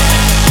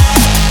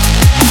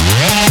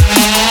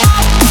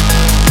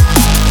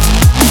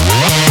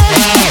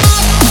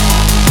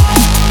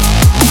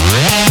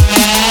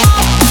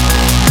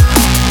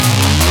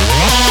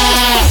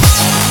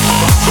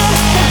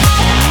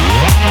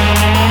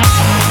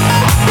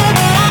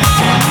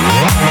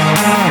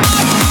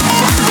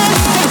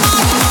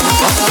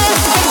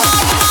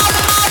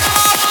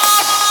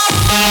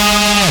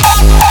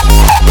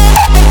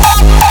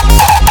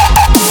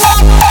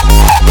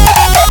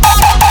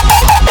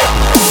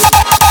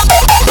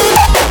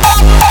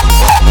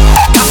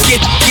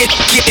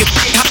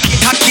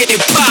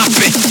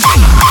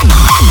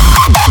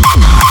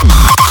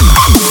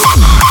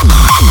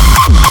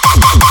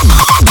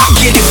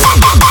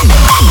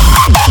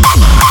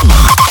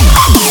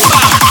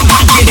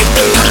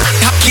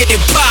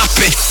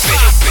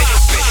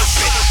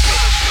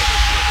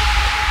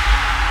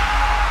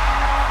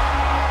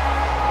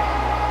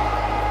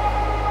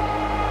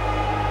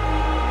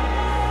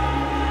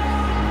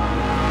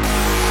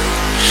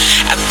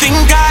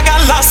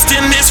 lost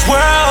in this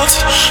world,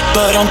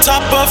 but on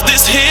top of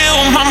this hill,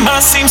 my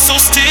mind seems so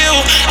still.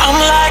 I'm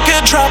like a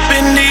drop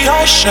in the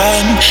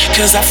ocean,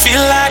 'cause I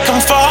feel like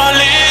I'm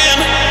falling.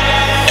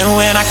 And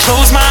when I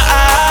close my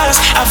eyes,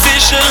 I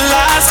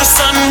visualize the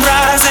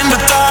sunrise in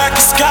the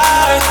darkest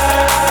sky.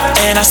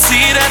 And I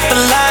see that the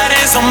light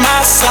is on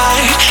my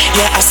side.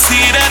 Yeah, I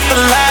see that the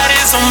light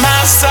is on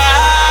my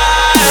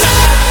side.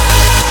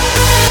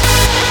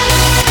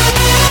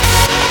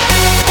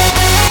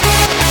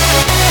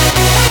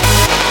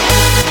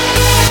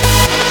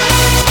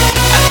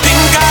 I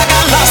think I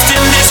got lost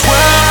in this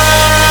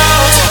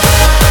world.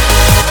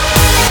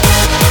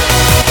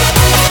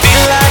 I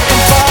feel like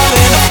I'm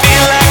falling, I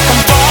feel like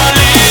I'm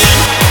falling.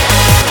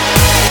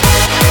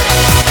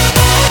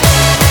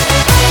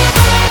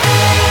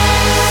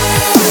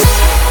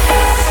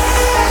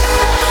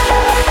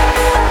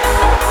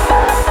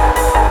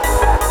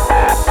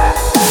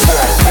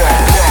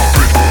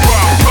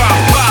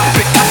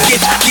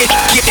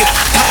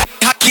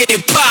 Get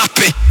it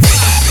poppin'.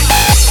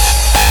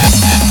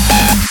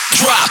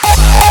 Drop.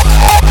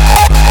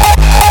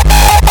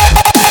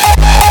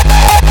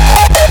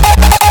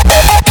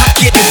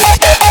 Get it.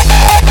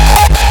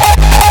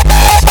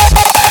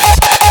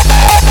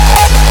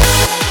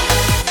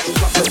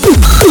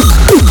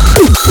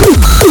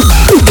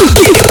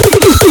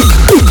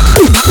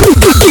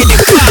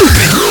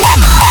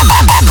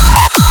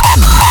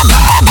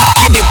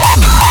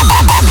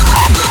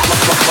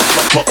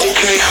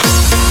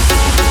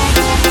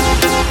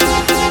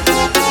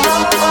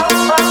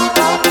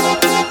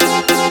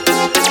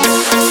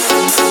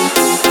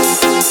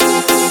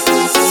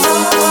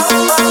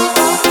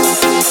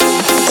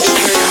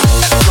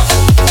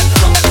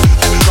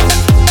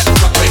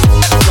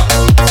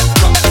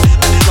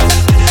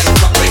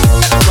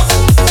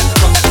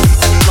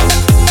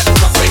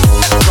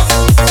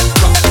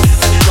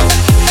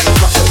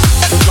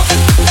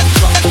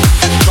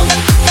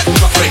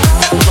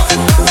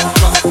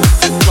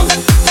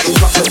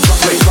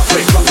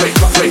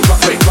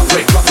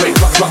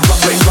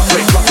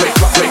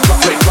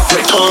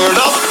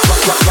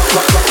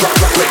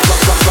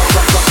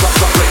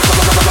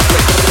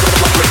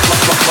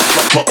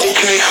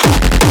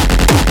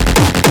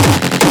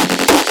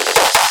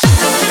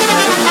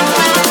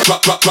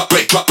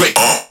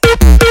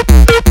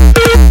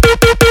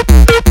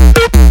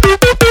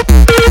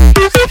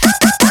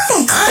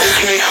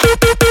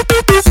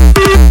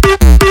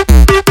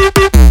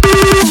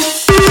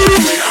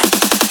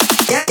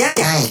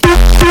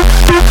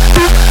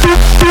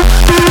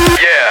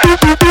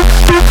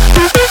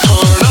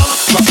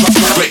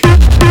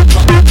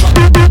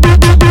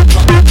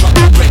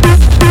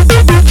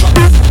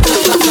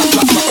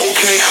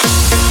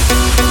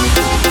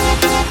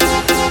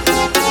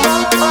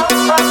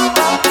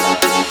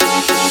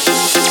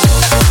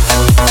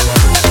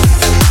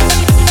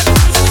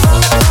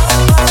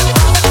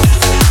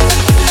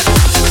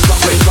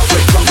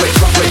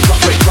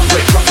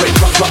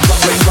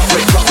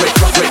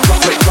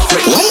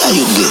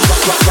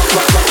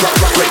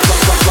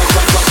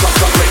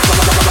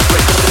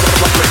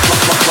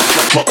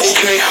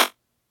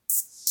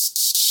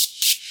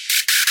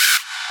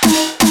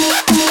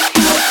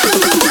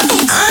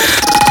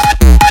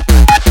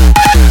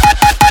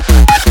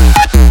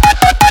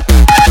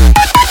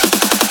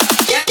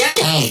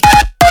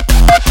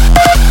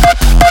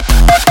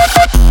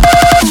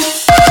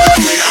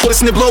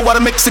 Listen to blow out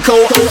of Mexico.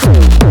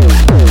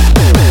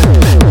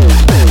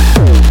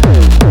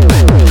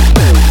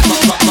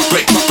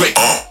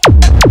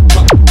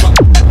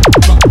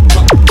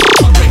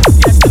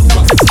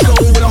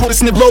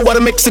 Listen to blow out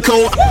of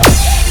Mexico.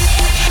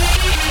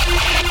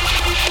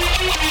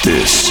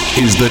 This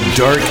is the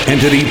Dark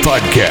Entity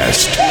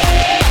Podcast.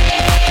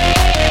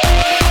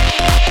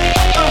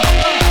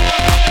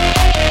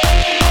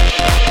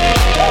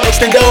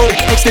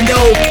 Extendo,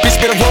 bitch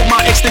better roll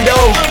my extendo.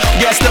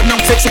 Gassed up, no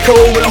Texaco,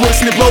 with a horse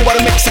in the blow out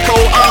of Mexico.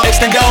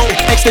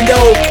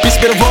 Extendo, bitch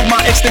better roll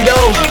my extendo.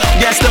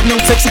 Gassed up, no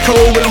Texaco,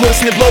 with a horse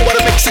in the blow out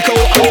of Mexico.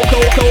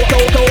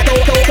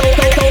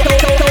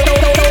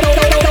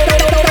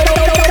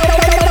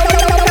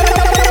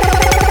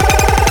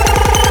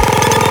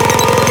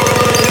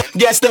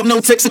 Gassed up,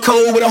 no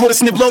Texaco, with a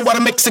horse in the blow out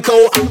of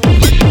Mexico.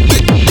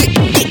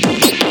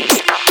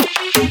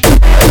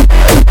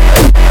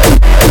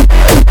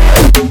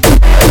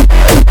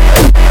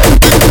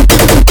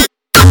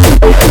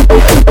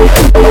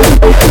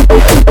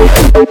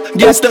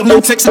 Gassed up, no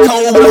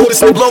Texaco, with a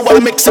horse in the blow out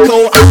of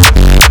Mexico.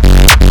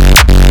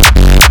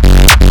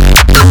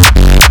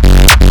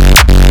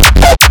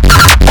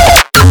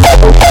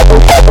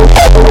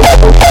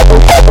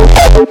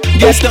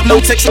 Gassed up, no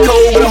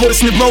Texaco, with a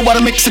horse in the blow out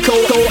of Mexico.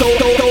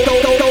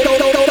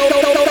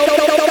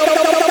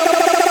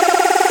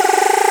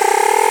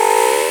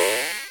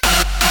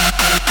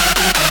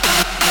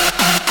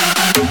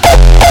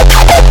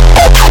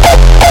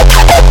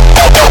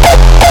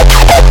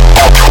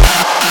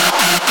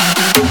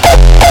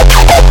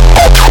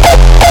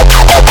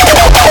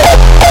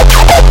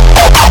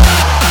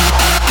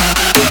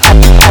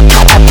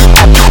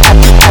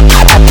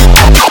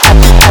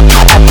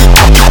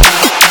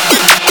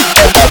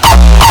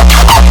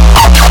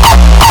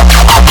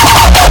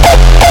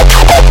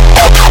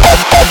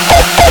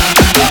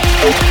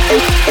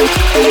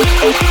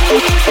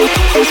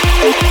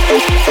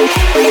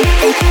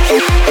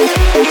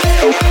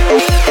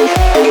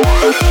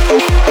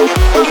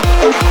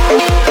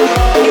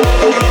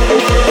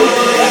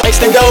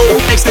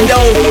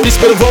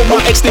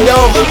 extendo,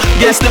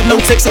 gassed up, no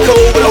Texaco,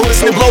 with a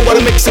horse in the blow out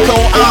of Mexico.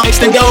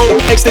 Extendo,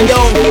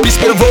 this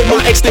bit of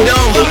my extendo,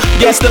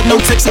 gassed up, no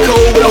Texaco,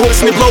 with a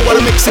horse in the blow out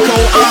of Mexico.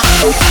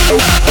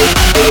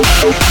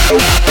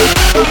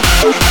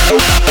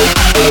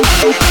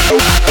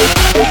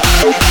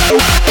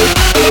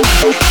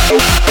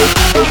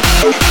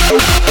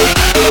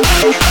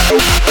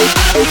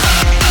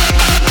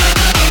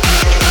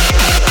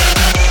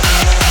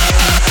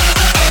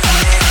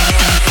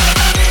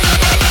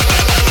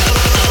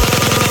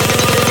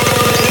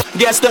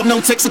 Gassed up, no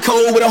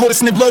Texaco, with a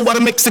horse in the blow out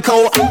of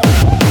Mexico.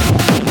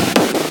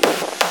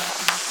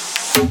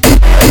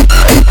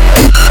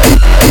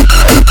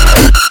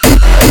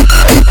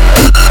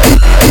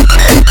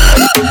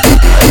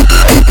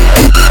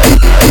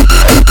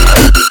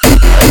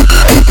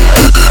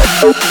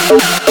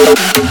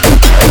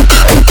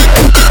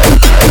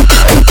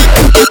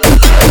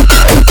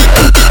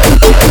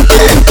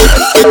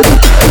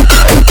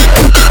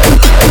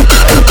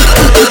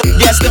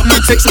 Gassed up, no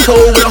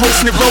Texaco, with a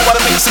horse in the blow out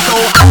of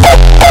Mexico.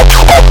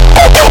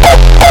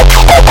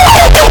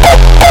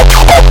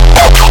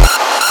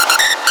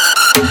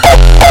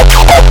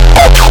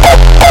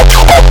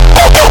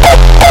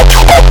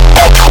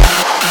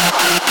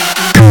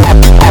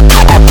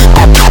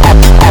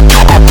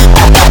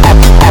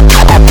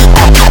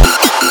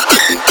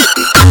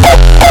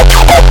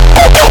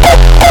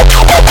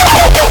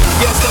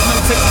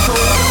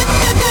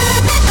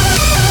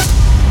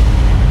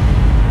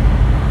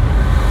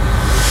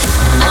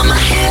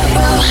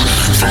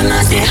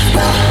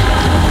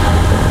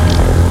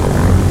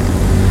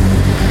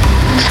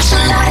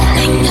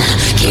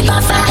 Keep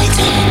on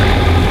fighting.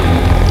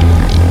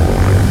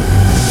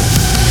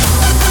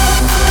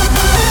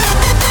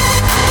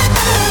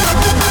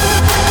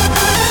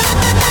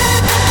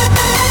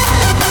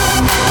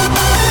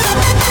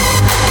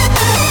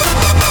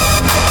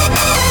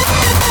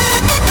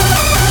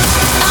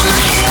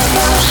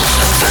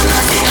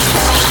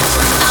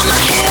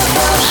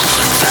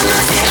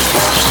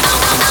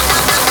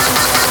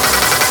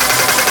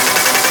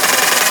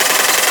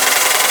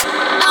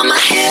 I'm a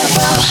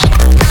hero.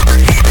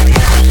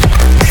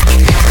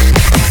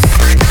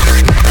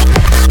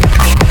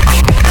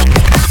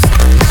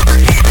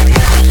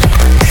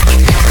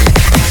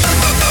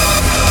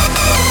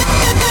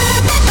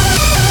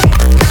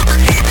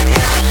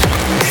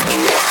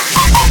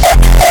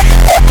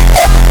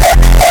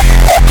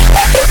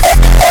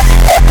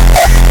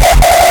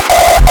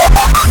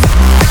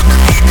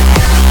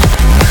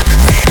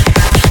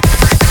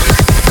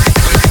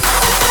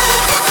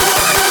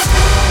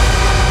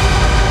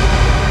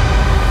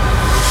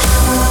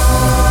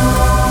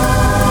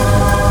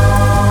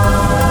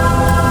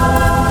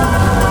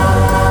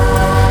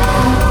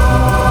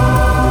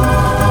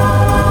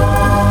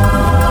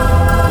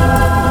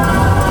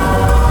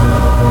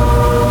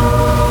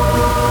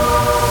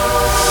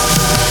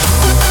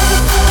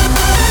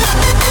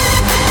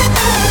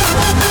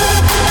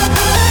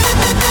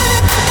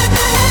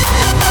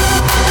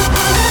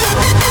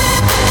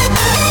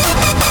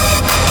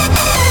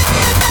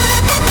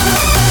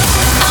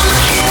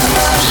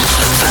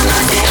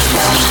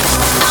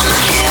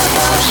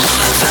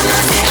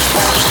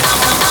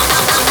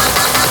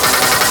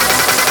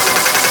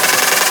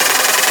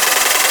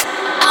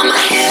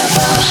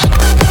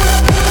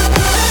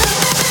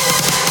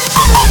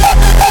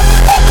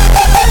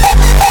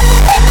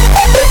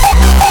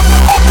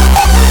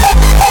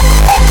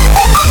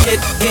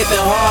 Hit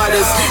the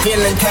hardest,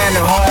 feeling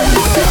kinda hard.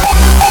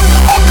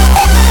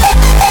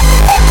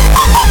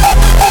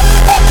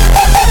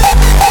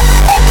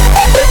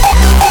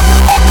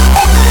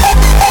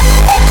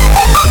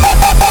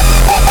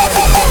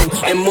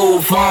 And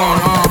move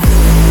on.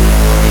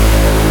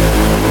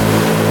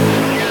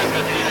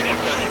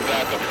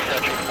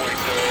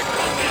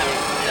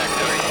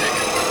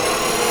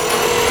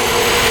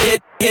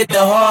 Hit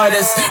the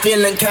hardest,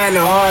 feeling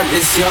kinda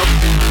heartless, yo.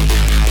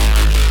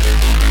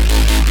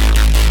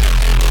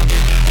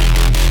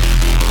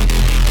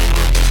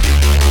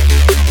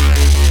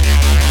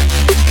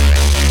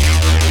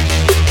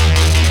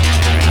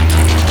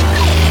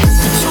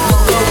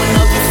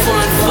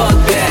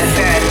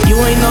 You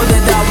ain't know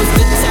that I was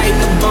the type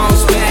to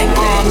bounce back.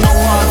 No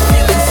hard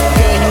feelings,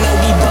 girl, you know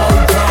we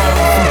both gone.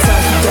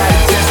 Sometimes you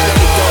gotta just let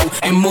it go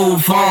and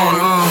move on.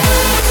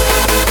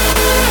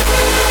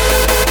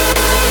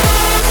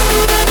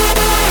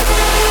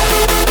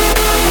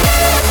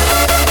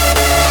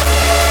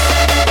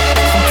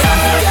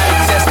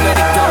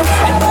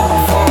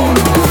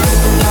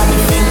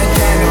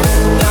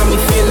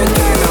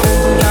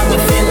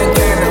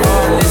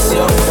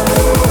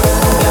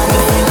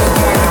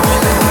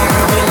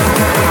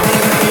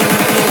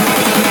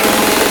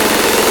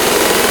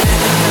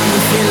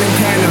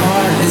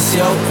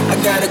 I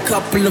got a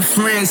couple of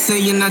friends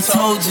saying I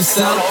told you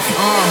so.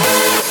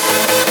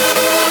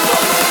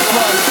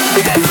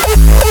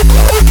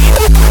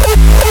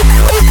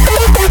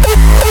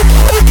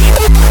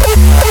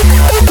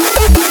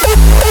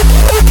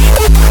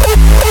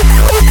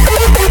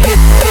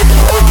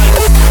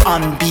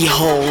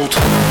 Unbehold.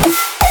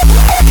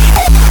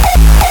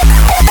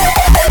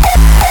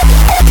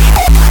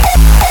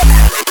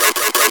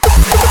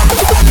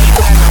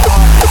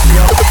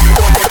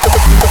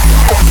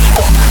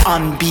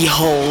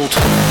 behold.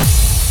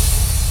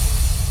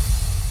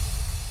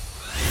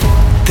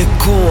 The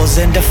cause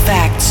and the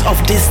facts of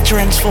this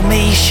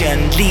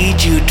transformation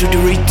lead you to the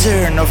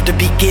return of the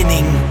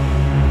beginning.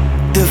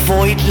 The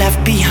void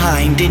left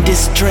behind in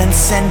this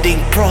transcending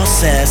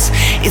process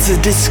is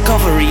a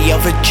discovery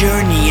of a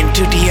journey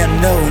into the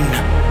unknown,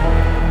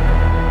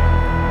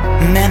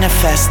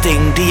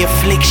 manifesting the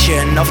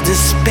affliction of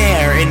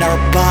despair in our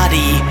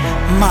body,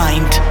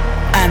 mind,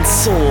 and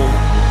soul.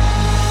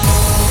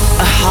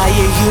 A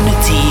higher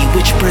unity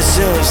which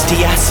preserves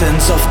the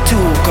essence of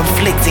two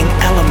conflicting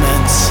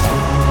elements,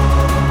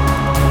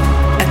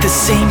 at the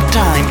same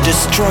time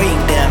destroying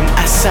them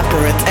as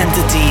separate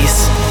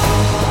entities.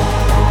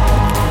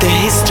 The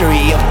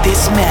history of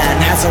this man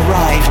has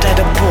arrived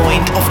at a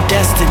point of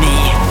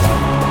destiny.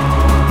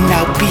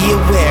 Now be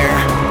aware,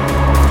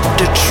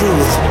 the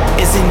truth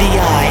is in the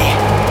eye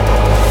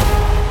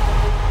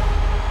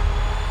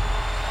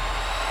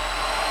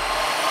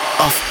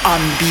of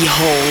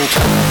unbehold.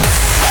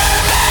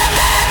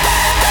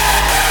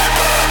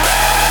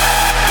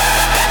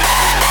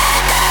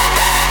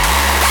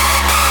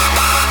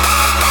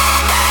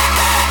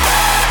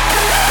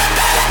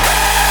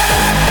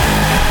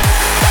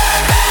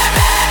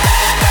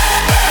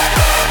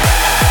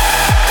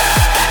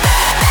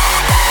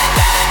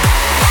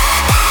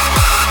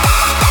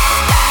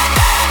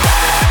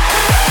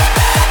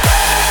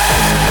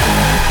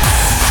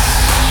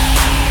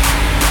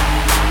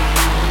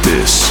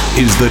 This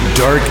is the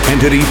Dark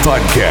Entity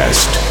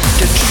Podcast.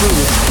 The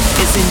truth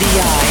is in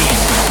the eye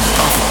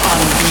of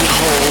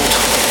unbehold.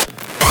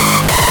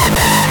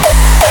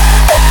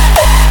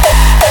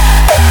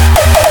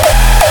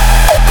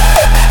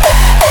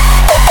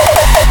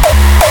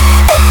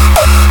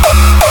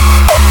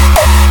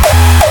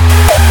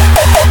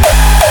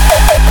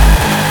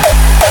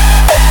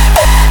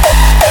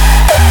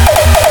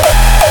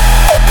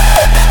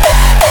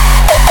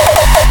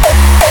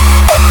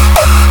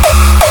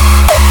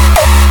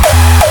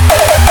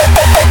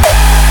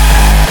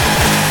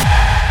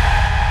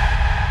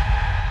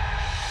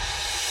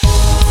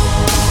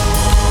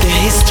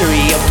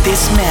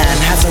 This man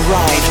has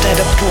arrived at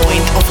a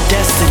point of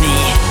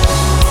destiny.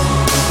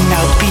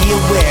 Now be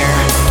aware,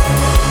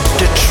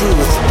 the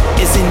truth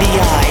is in the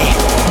eye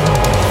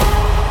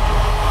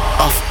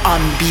of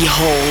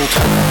unbehold.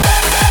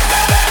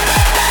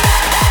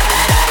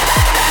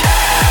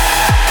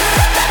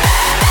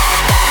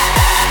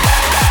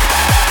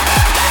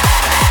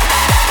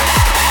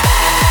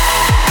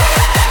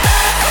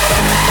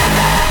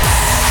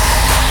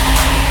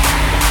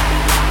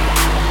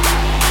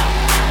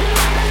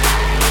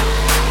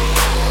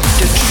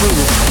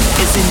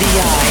 Is in the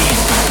eye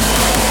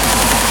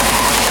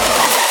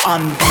of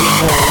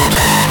unbehold.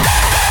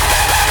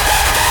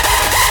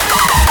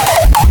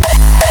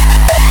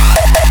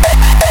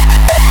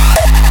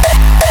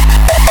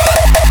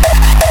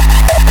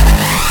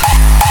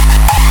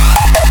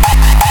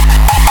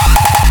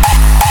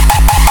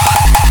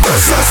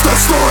 Possess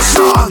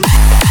distortion.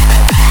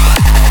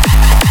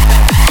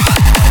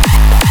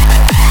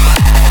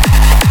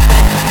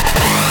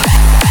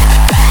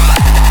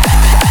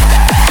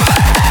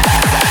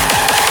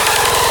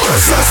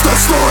 Possess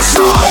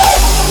distortion.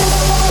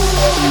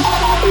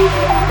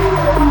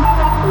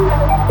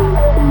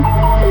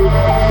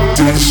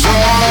 Possess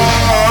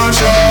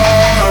distortion.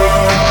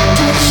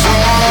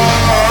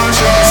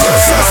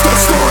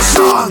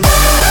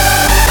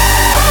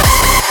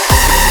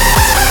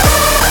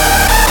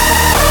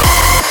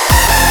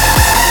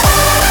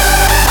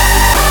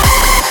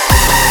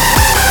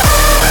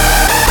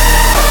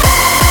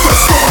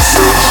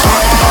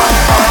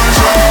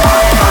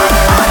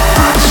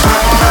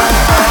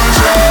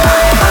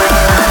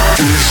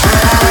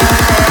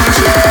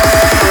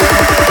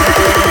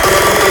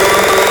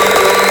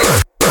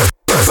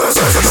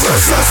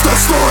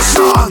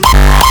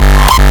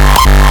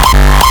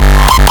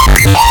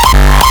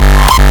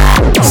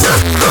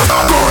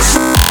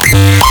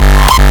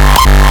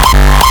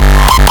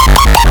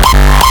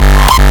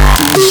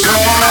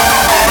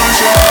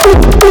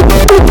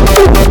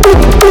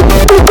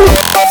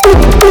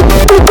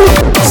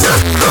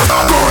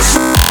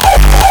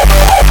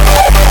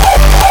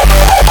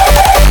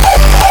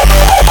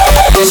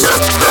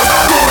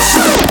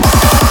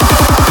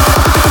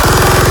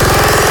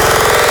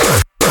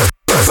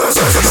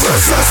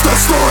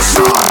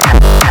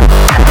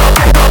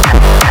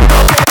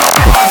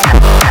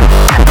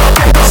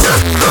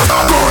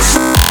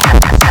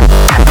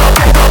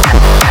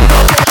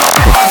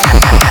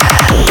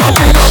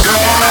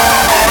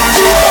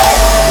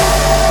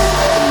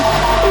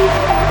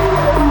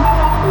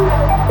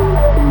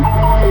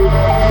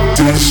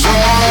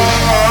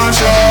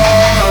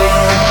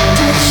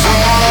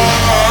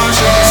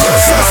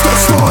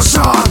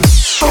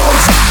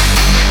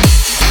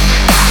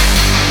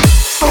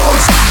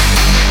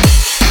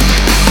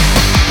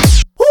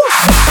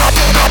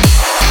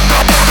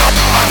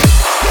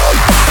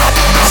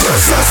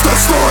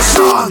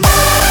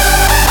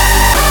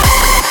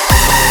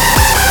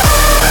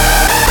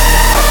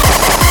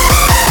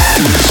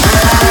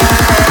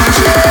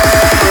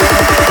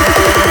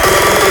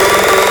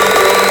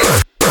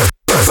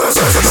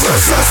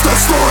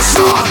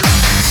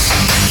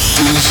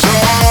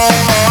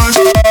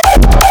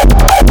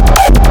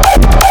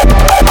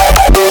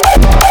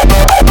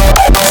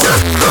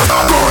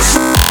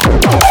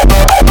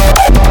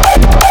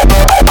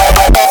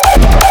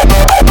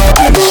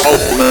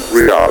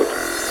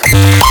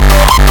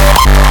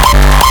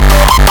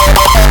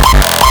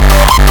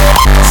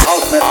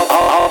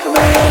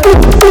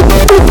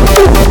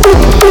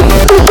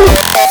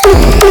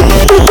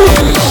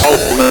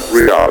 Ultimate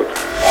reality.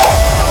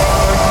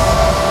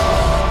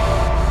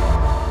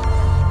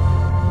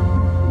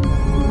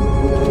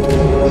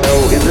 So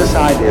in this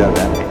idea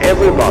that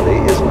everybody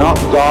is not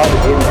God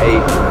in a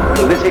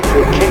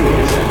political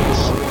kingly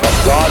sense, but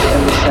God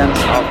in the sense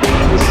of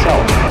being the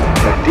self,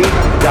 the deep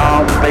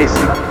down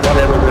basic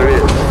whatever there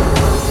is.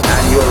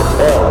 And you're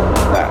all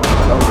that,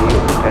 only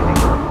you're depending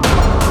on.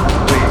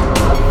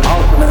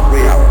 Ultimate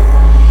reality.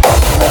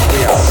 Ultimate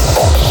reality.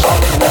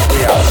 Ultimate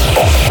reality.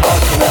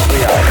 Ultimate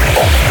reality.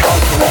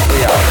 Ultimate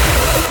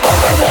reality.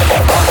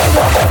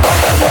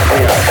 Ultimate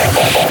reality.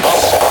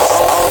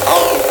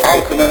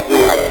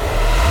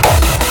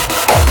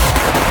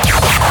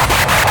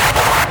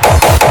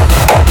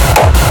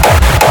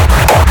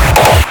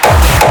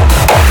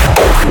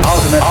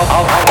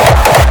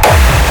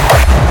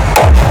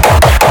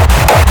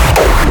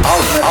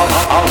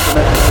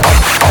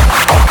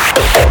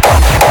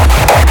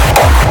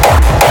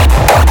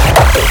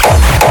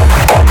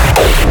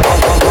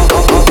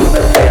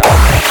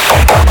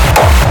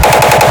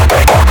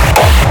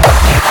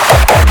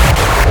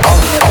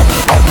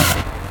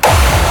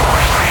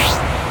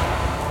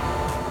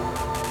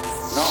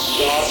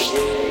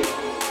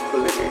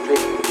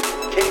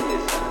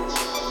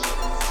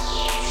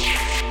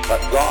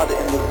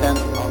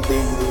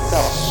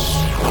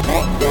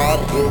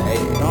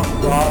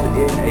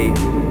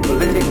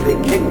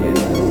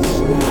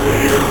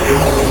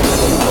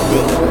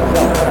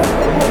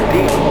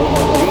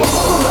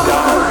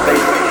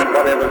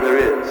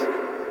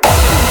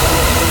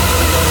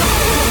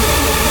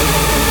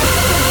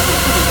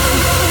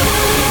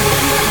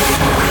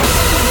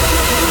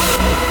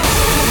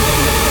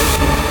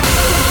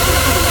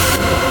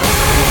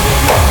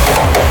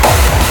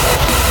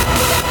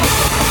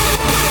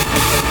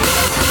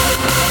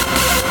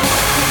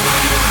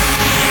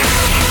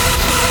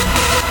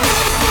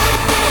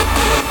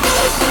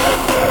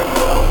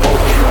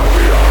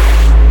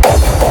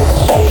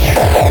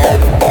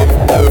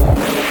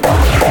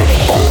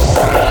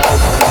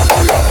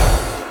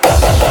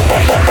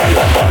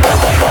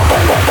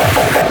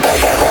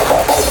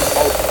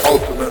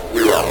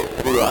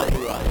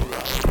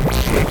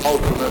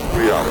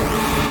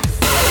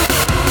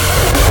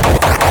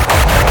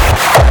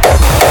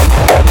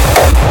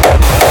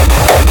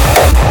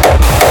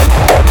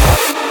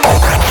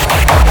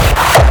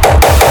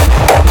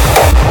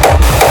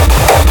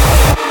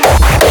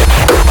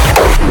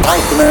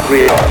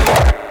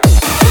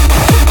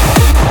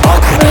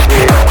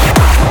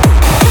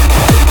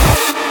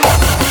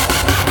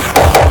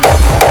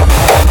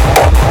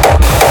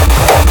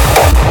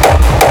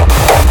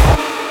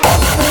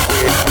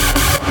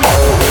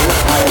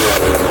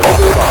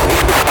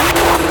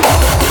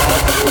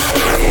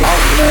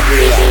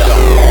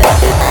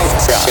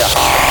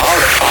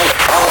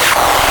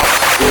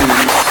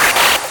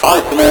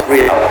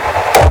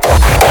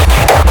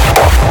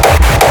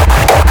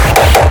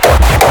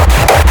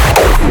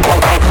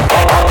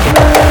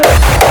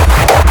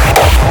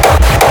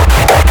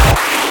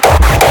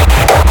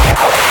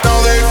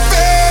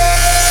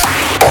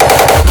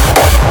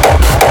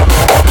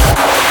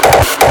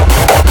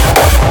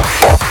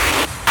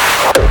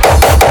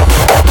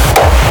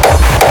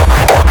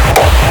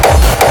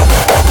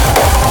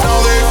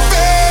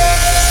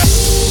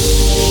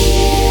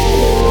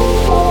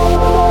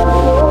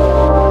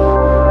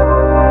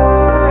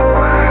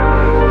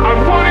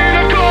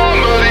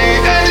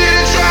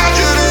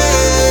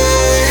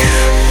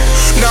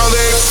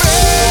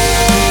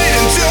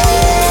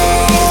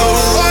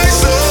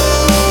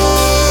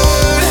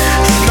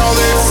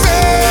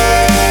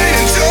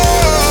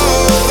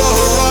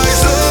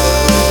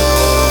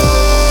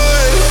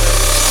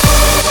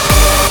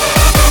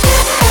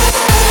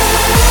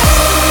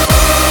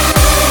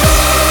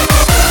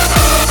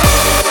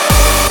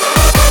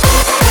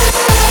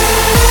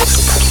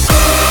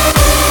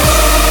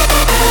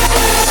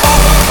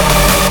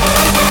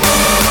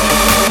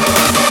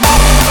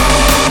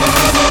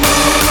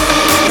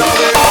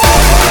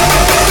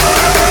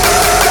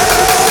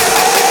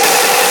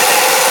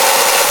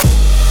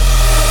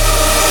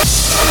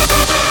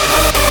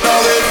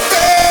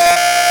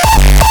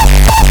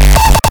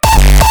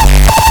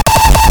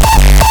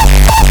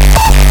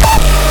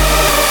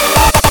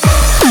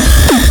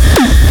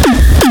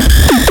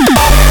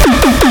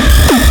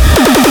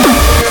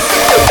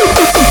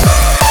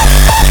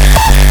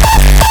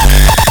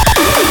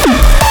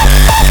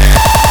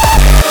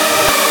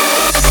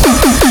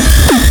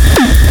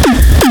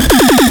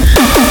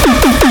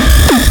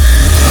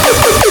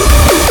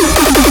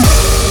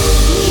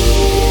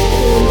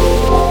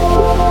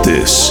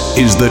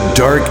 is the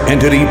Dark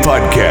Entity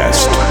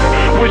Podcast.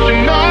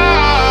 Wishing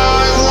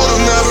I would've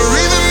never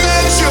even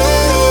met you.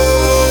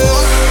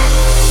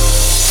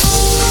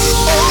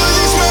 All of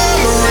these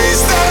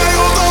memories that I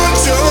hold on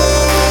to.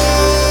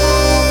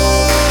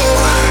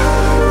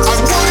 I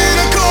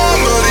wanted a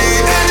comedy,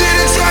 ended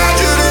in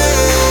tragedy.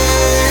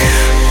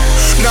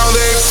 Now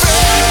they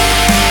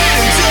fade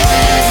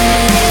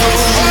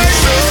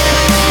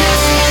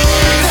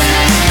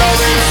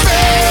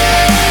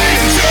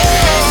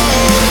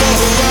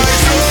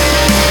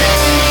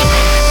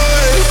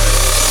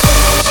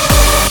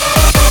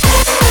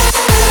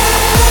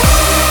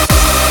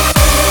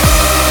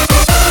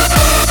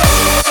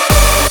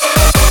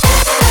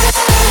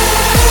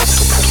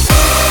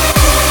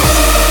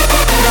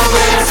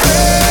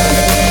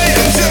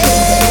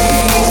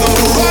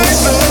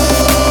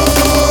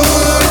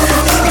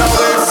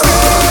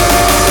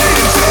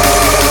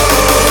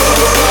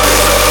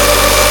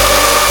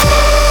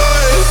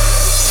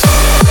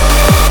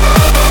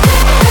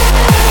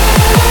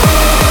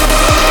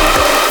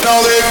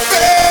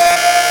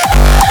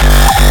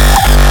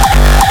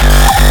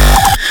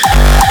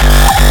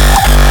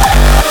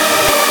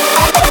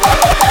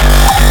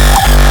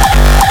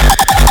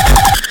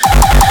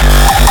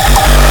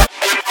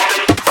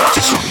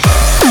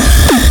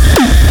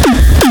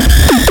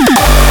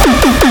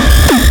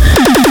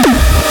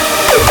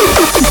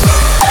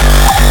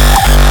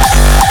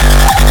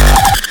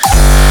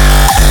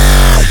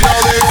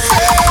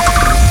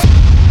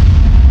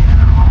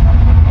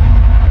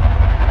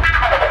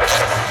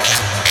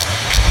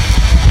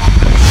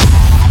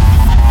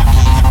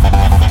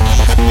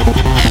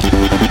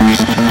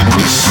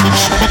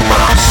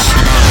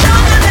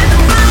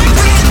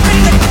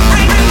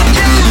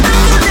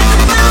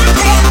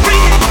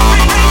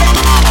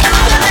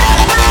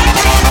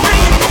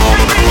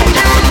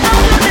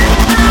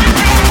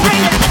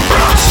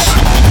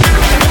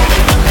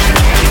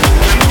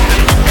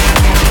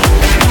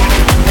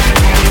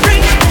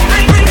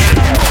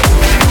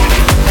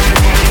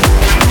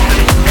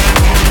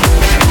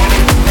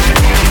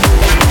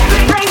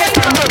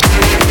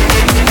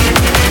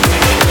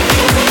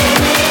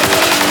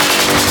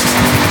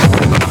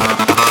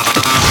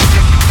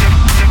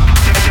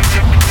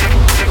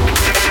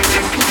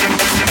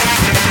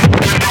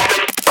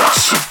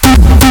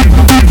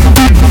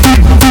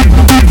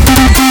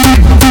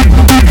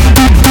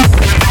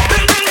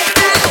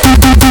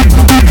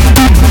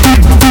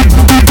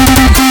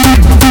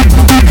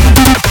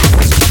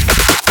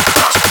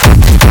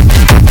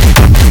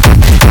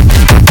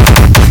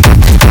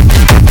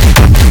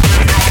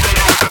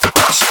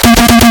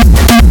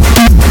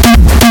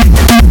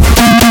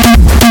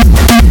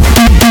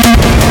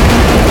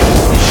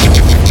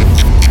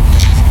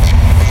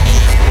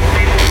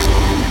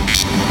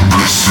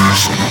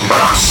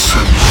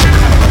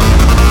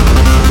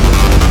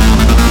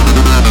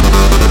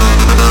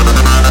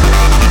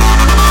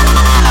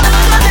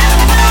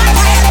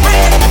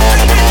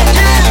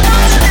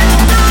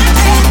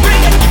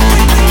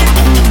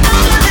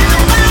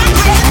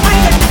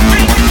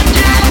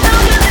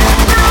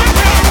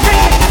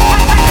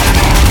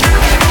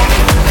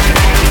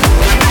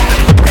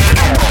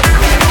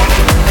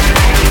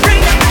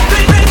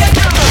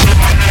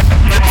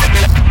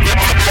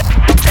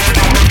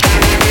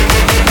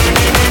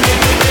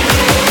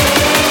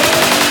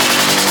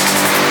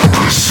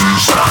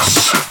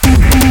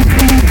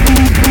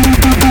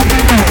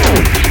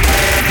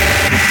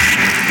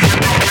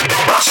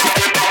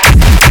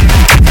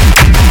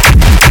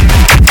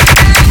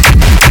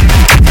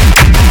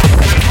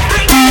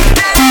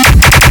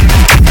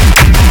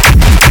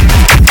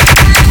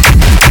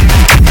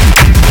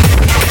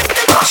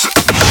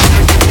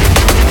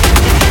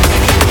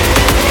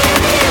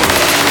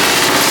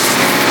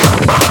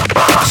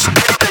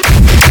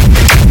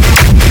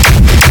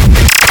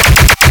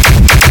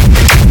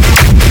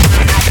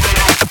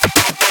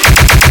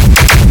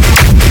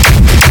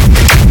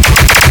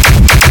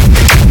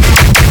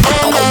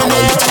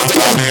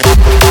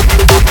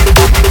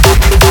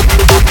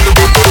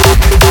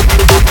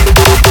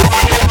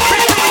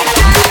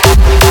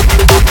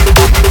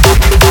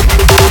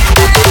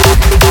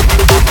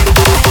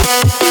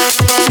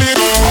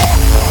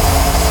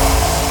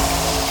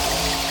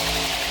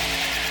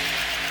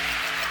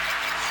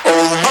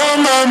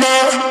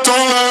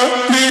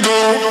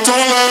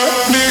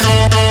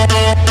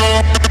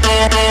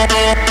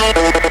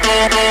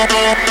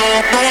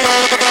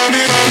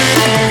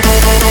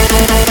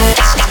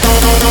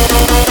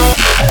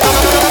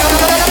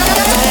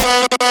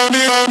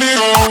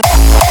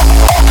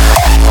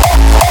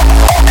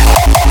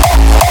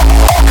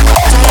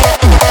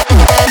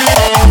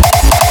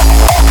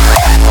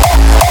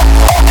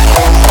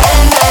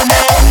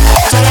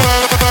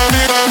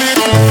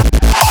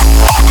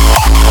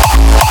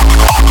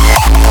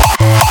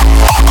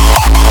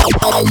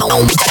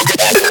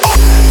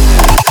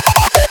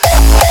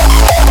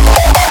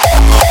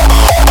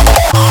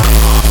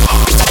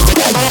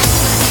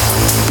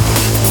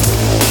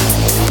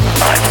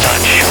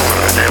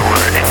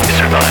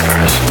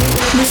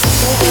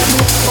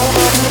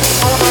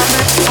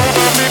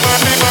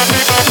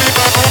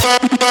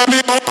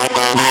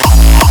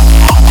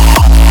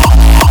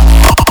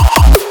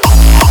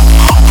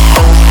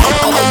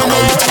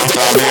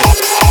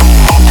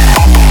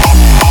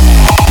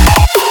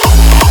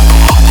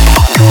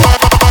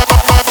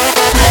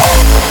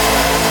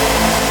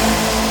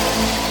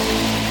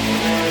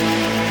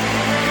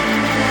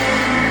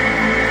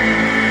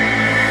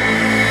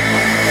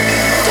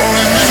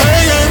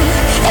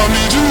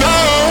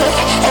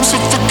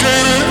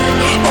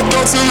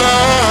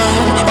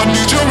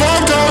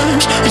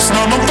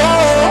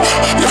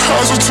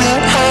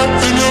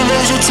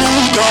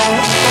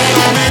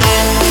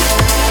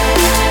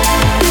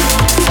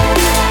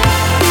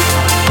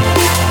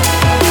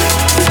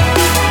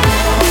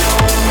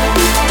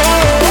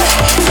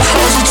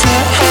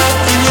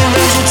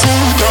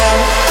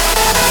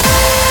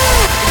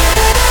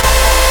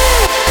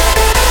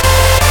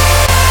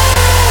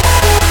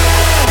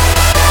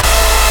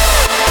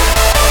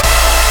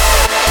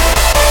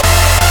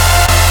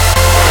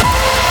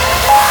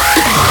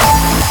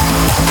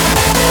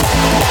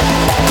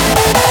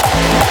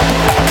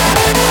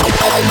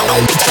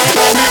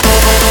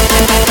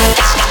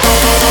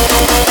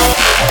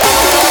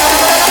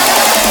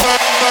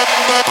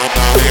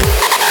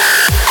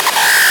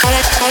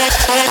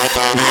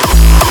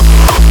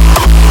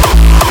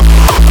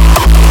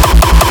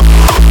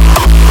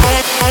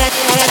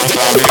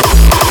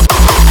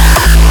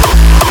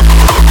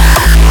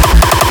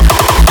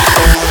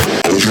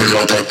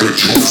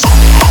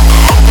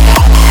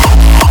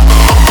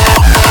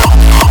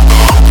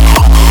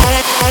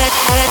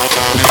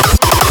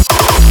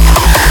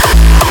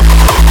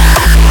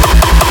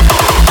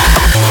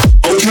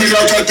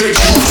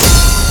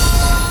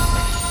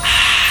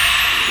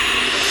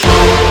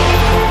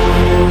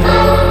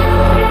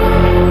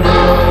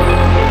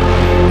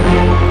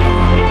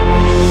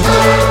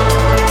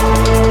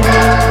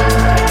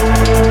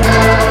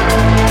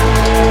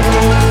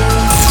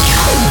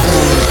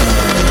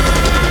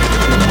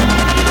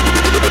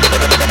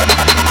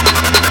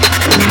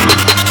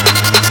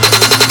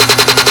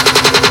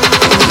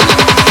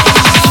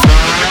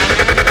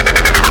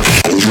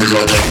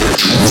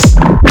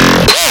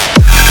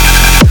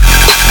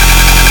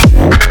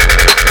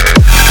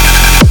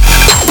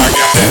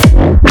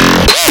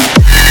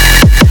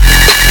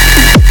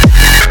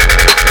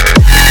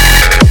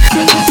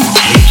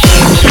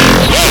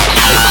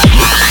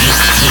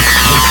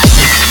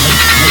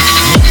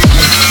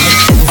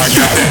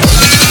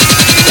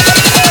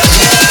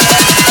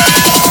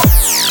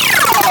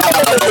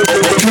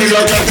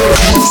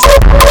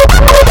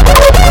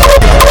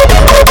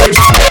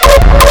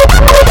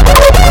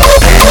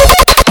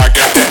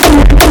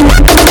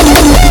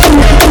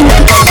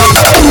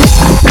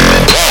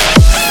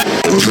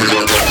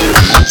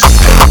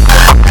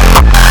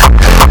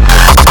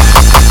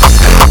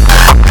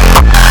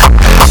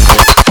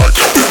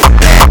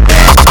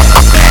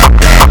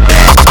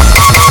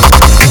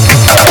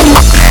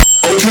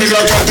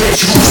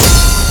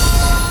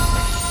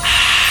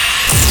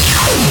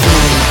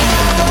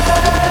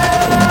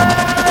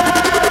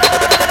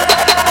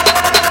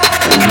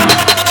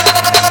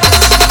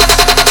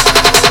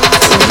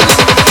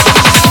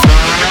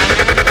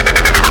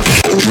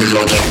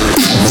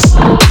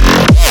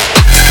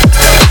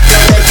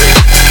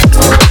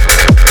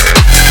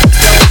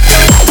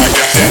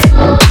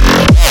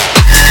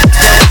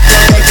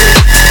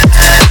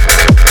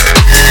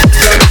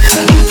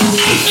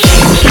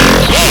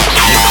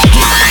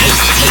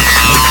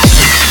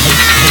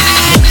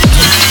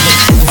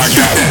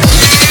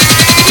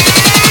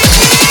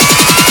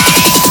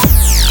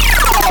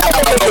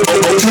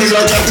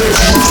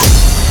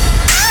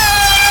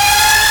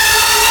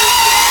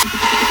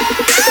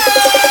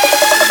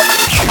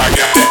I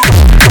got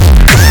it.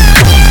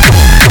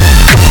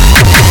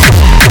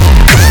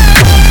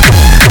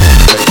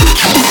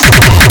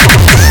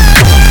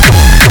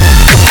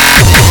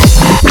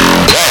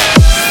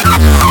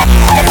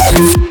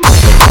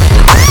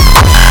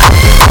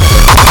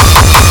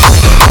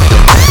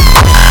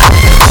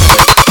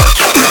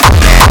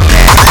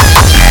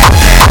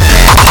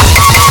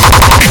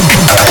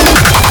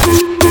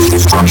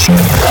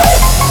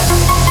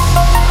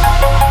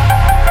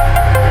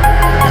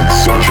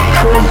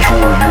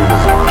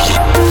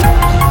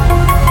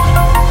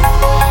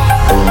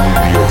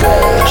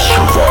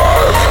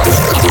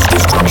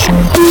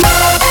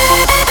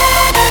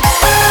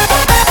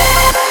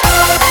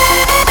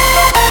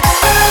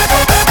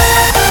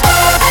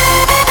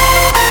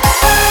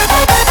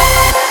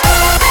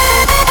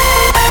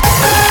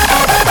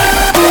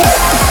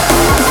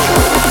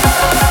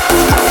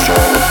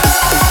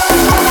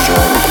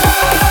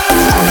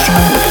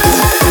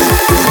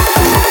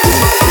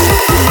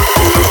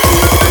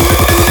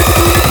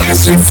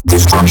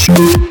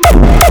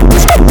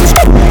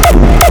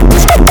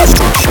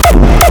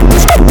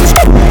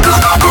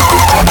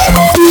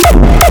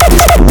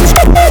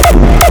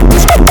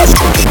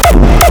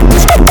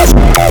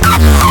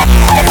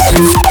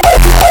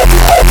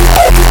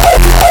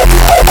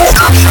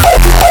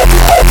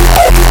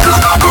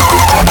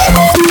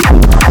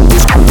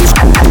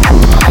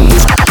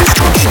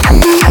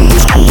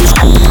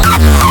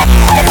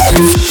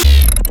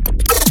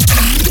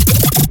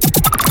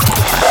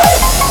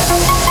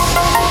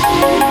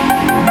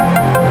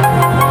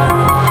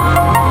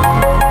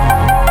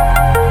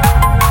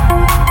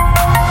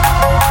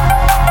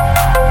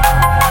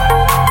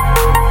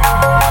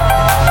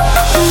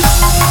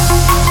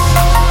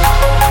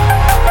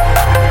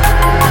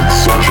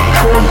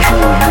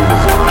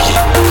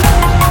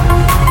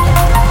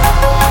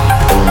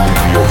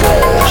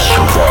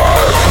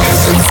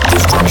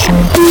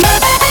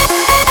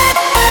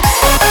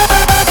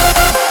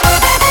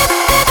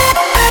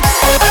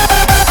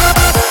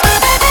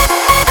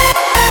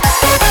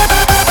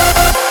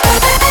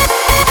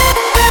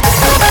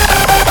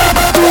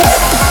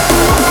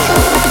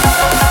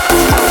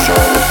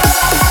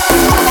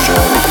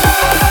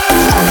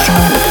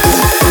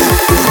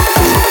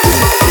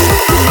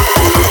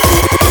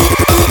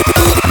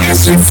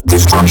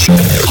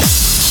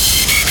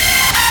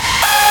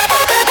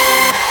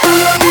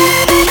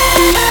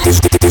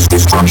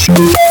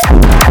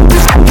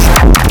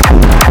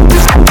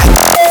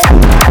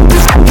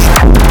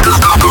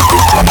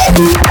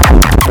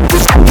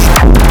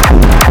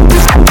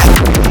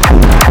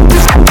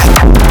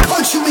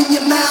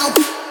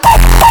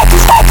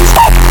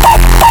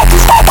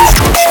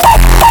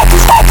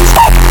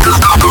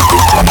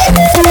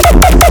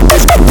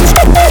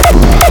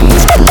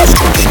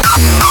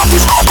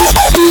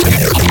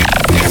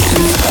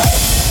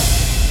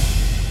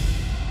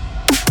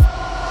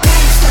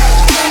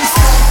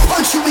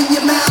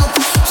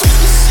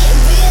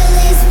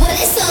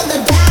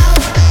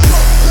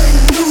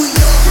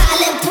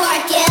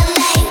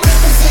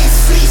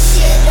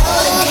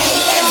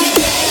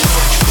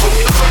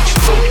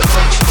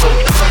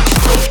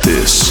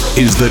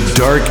 Is the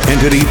Dark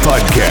Entity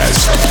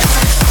Podcast.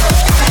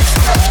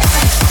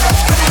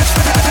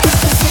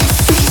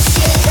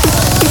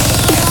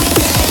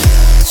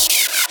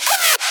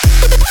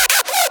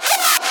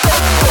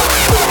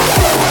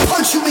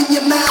 Punch you in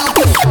your mouth.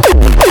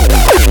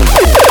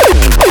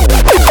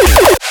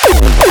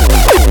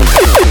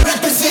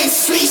 Represent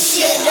street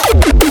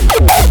shit.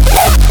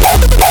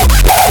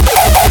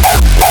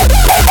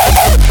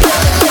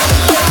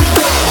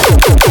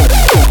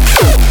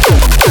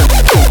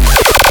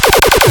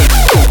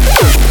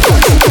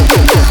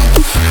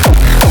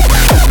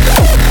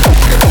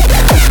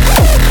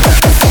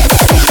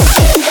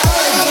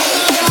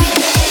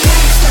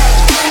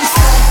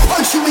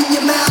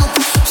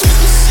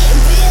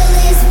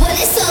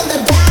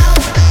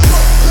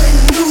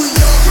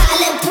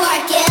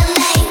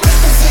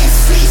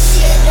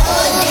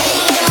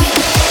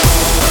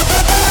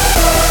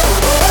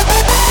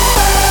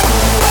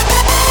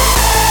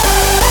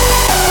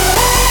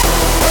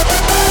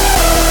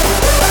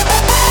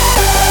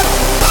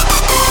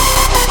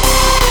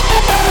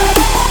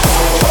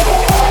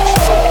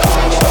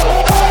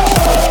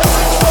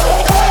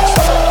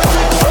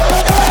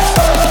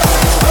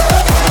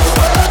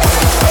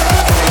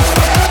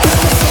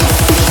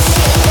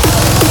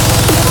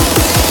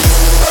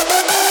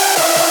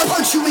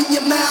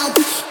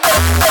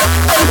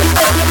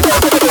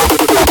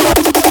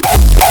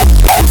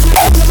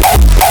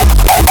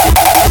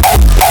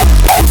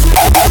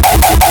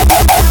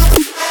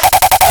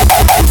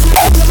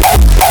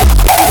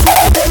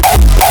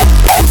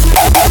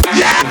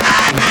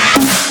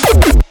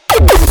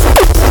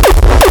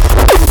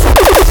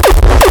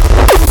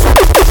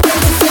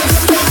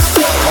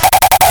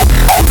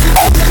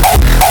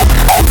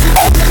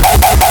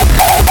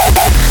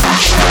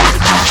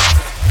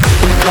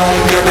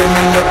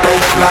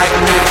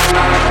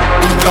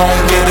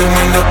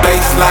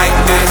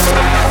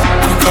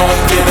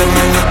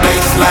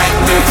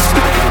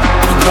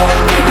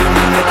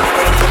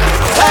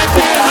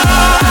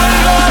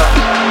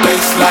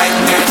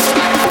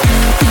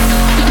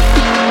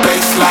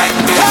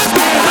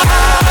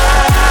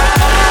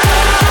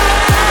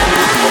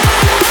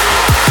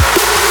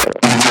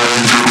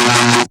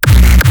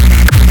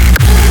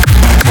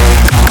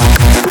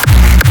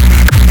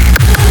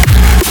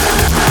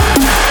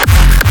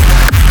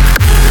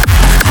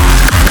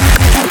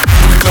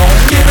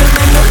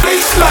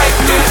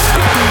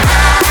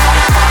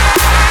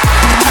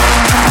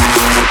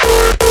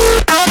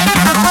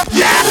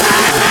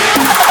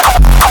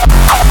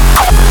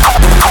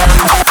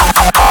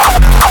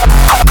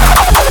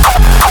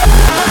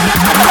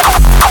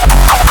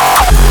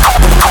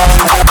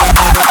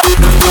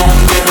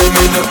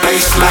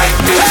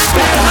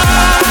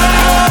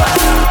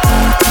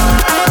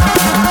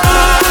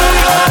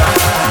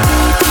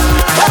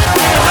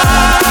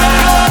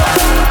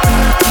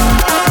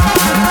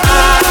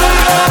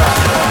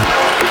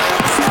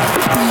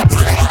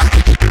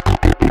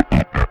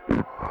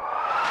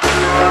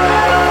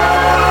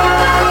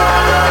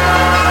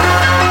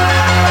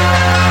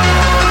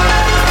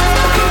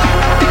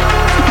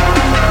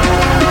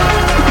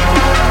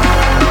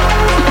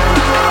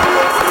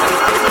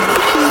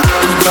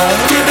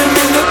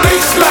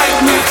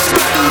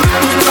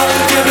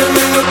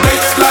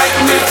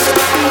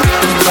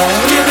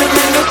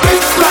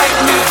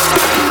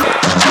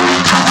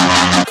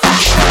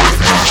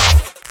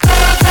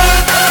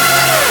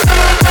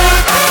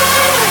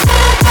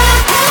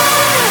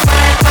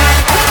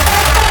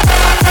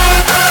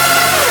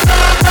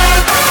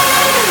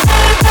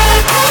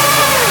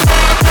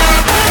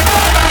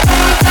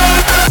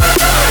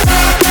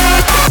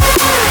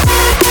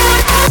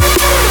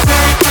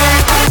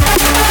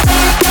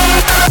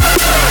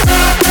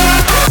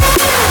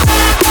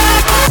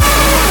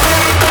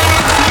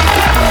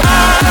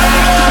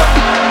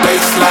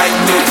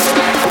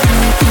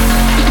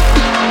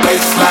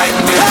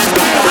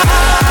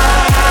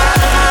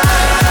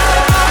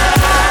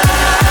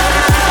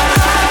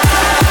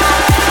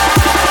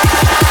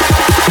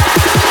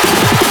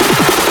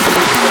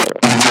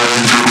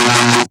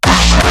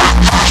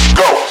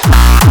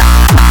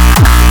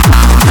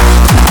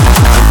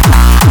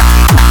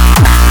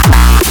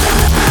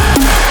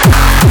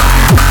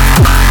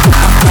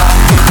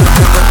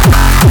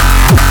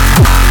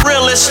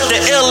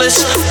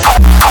 illest.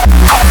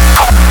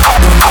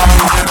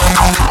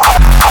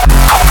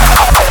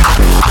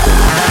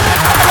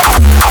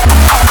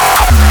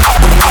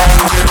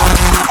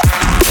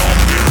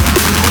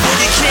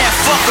 You can't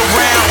fuck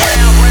around.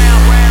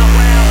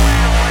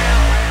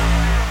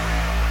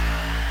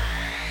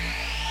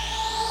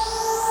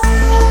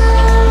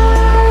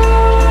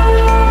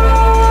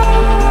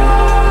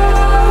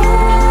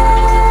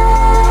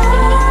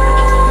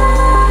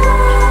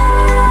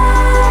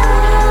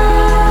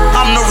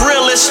 I'm the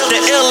realest, the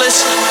illest.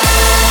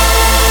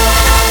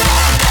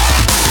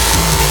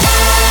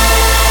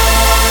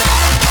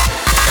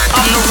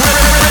 I'm the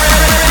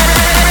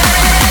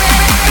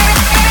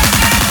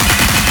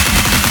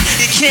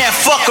You can't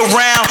fuck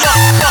around.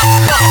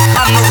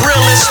 I'm the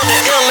realest, the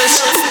illest.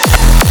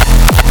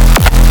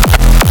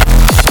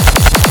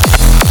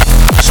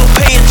 So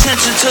pay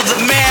attention to the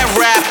man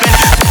rapping.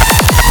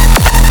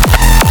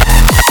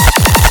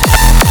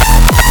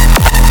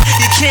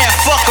 You can't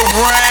fuck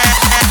around.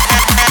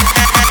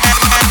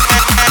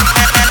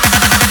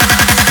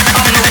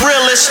 I'm the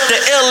realest, the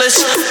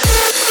illest.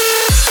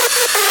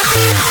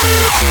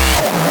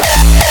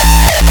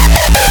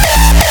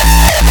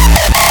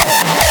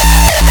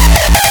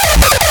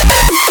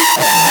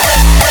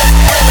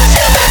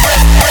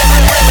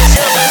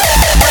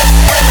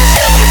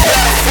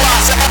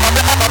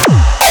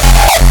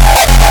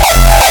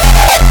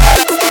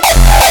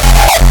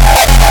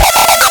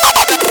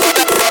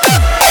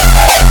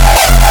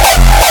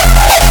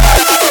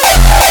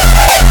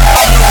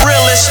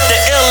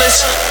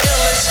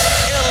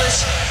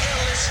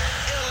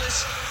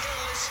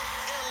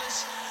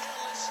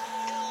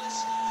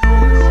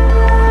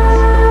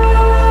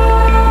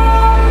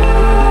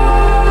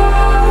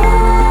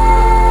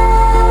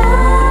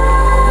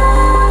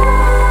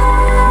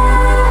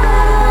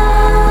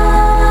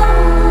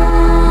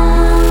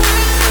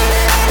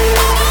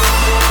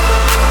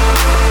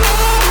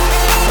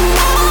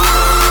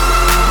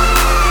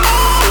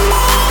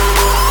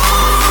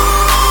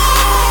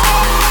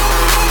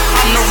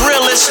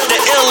 The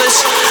illest.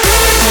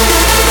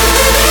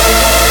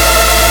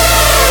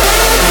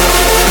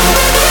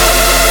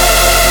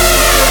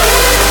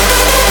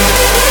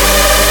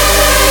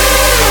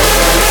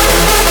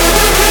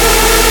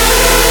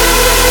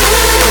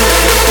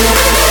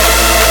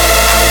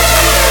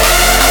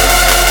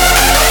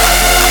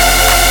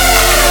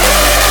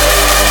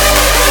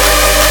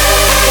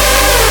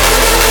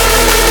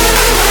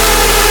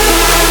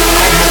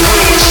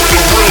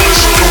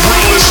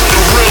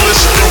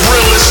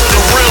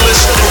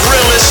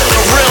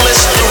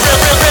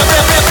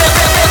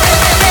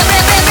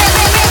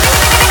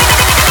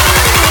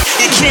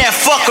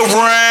 Fuck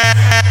around.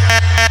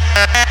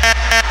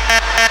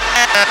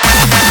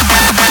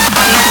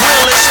 I'm the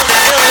realest, the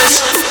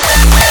illest.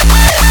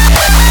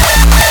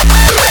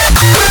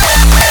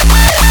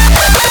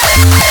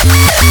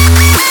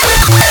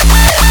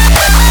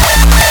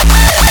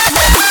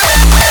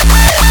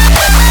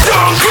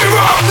 Don't give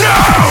up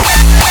now.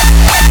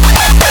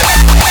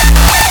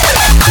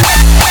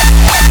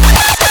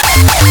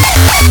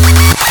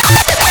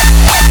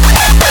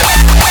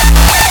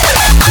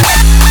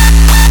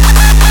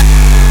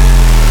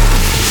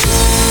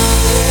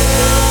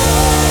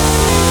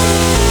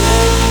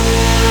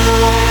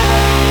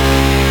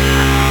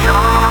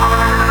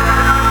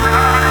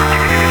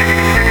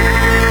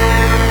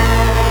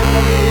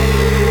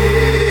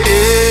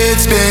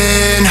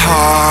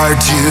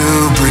 Hard to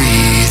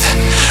breathe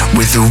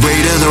with the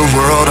weight of the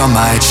world on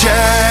my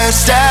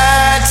chest.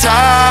 At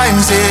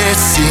times it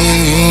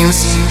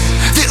seems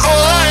that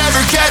all I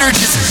ever get her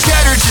just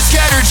get her, just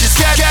get her, just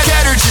get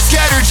her, just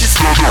get her, just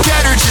get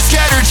her, just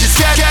get her, just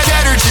get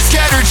her, just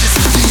get her, just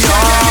the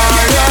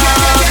art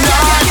of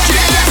not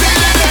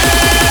giving in.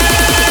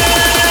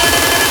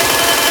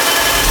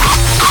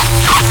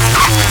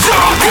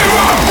 Don't give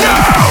up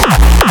now.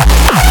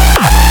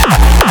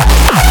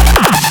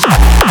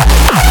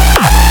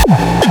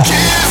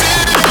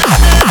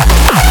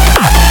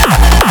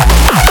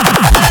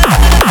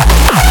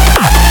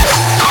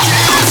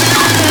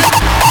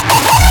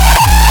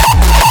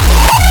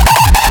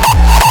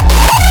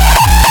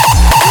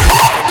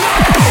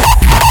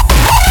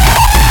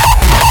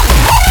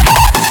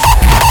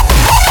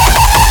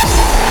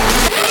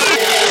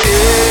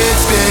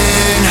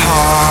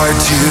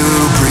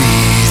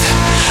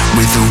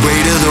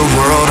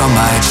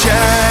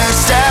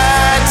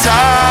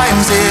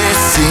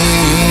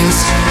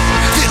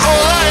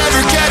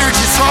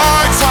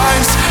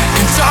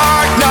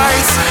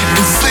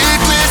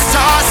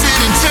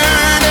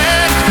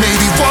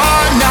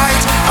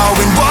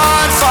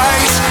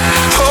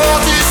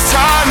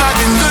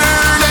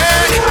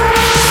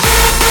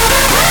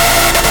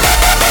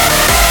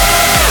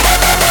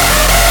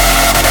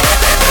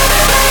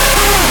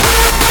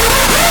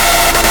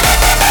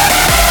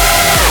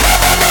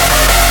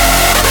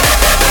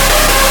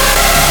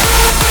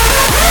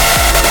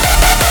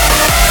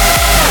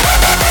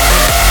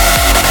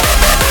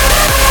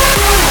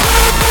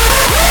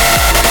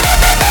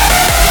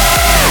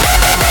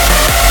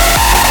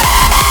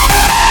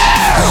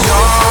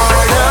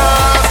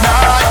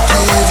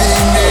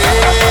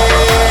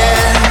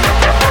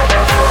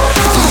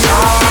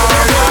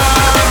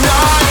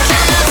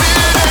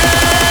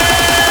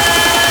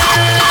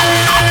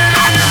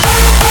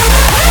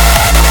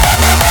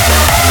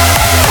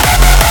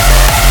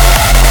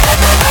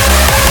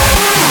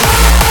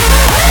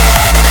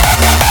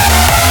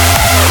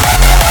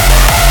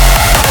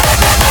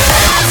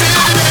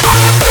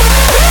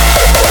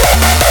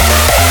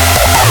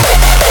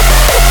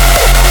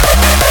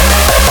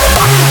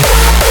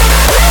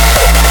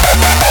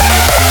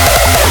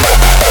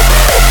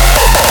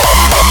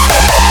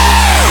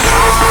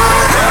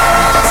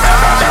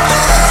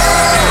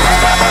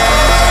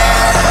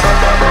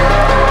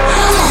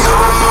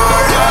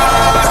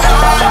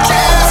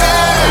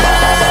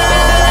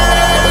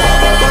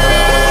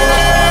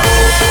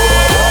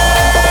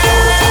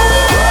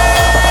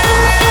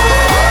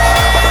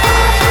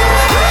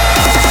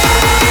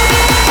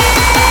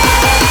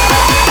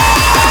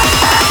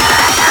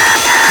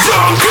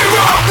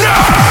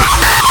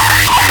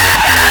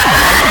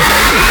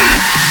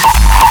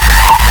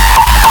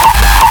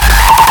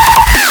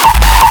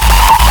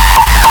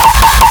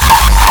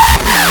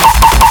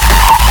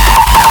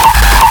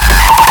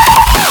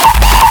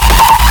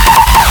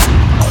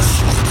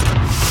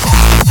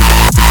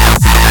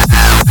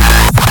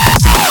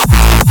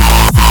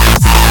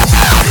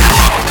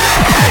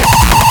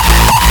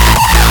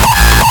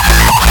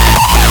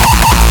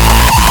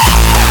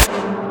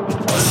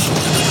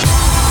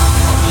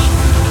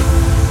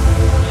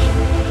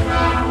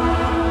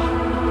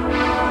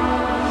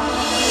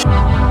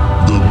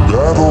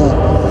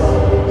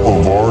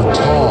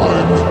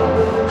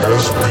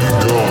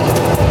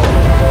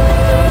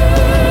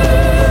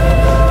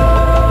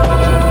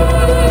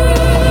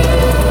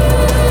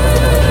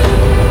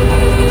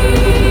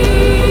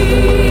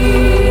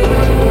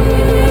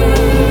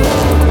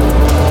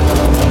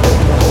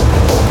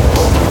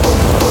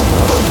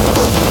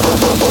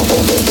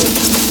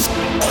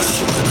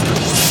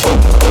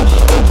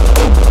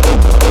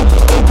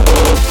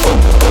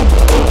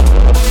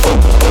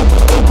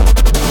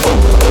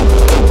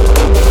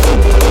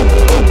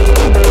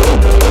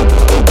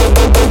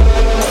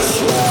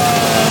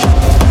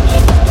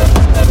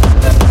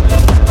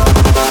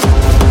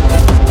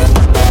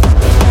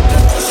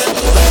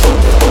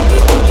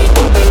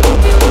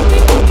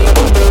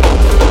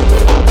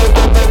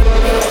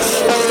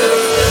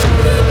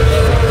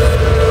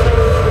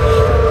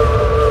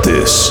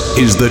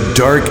 is the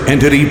Dark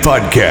Entity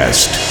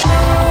Podcast.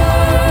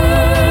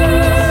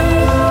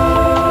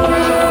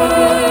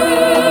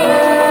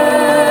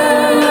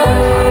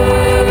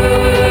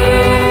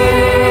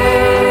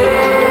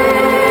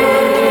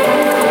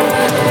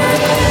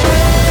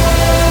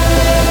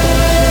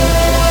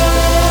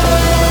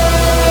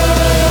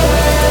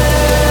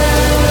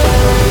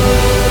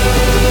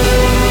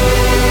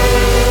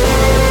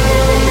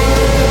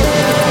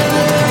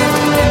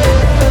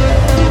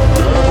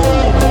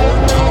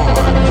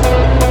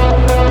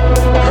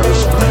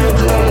 Has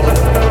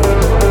begun.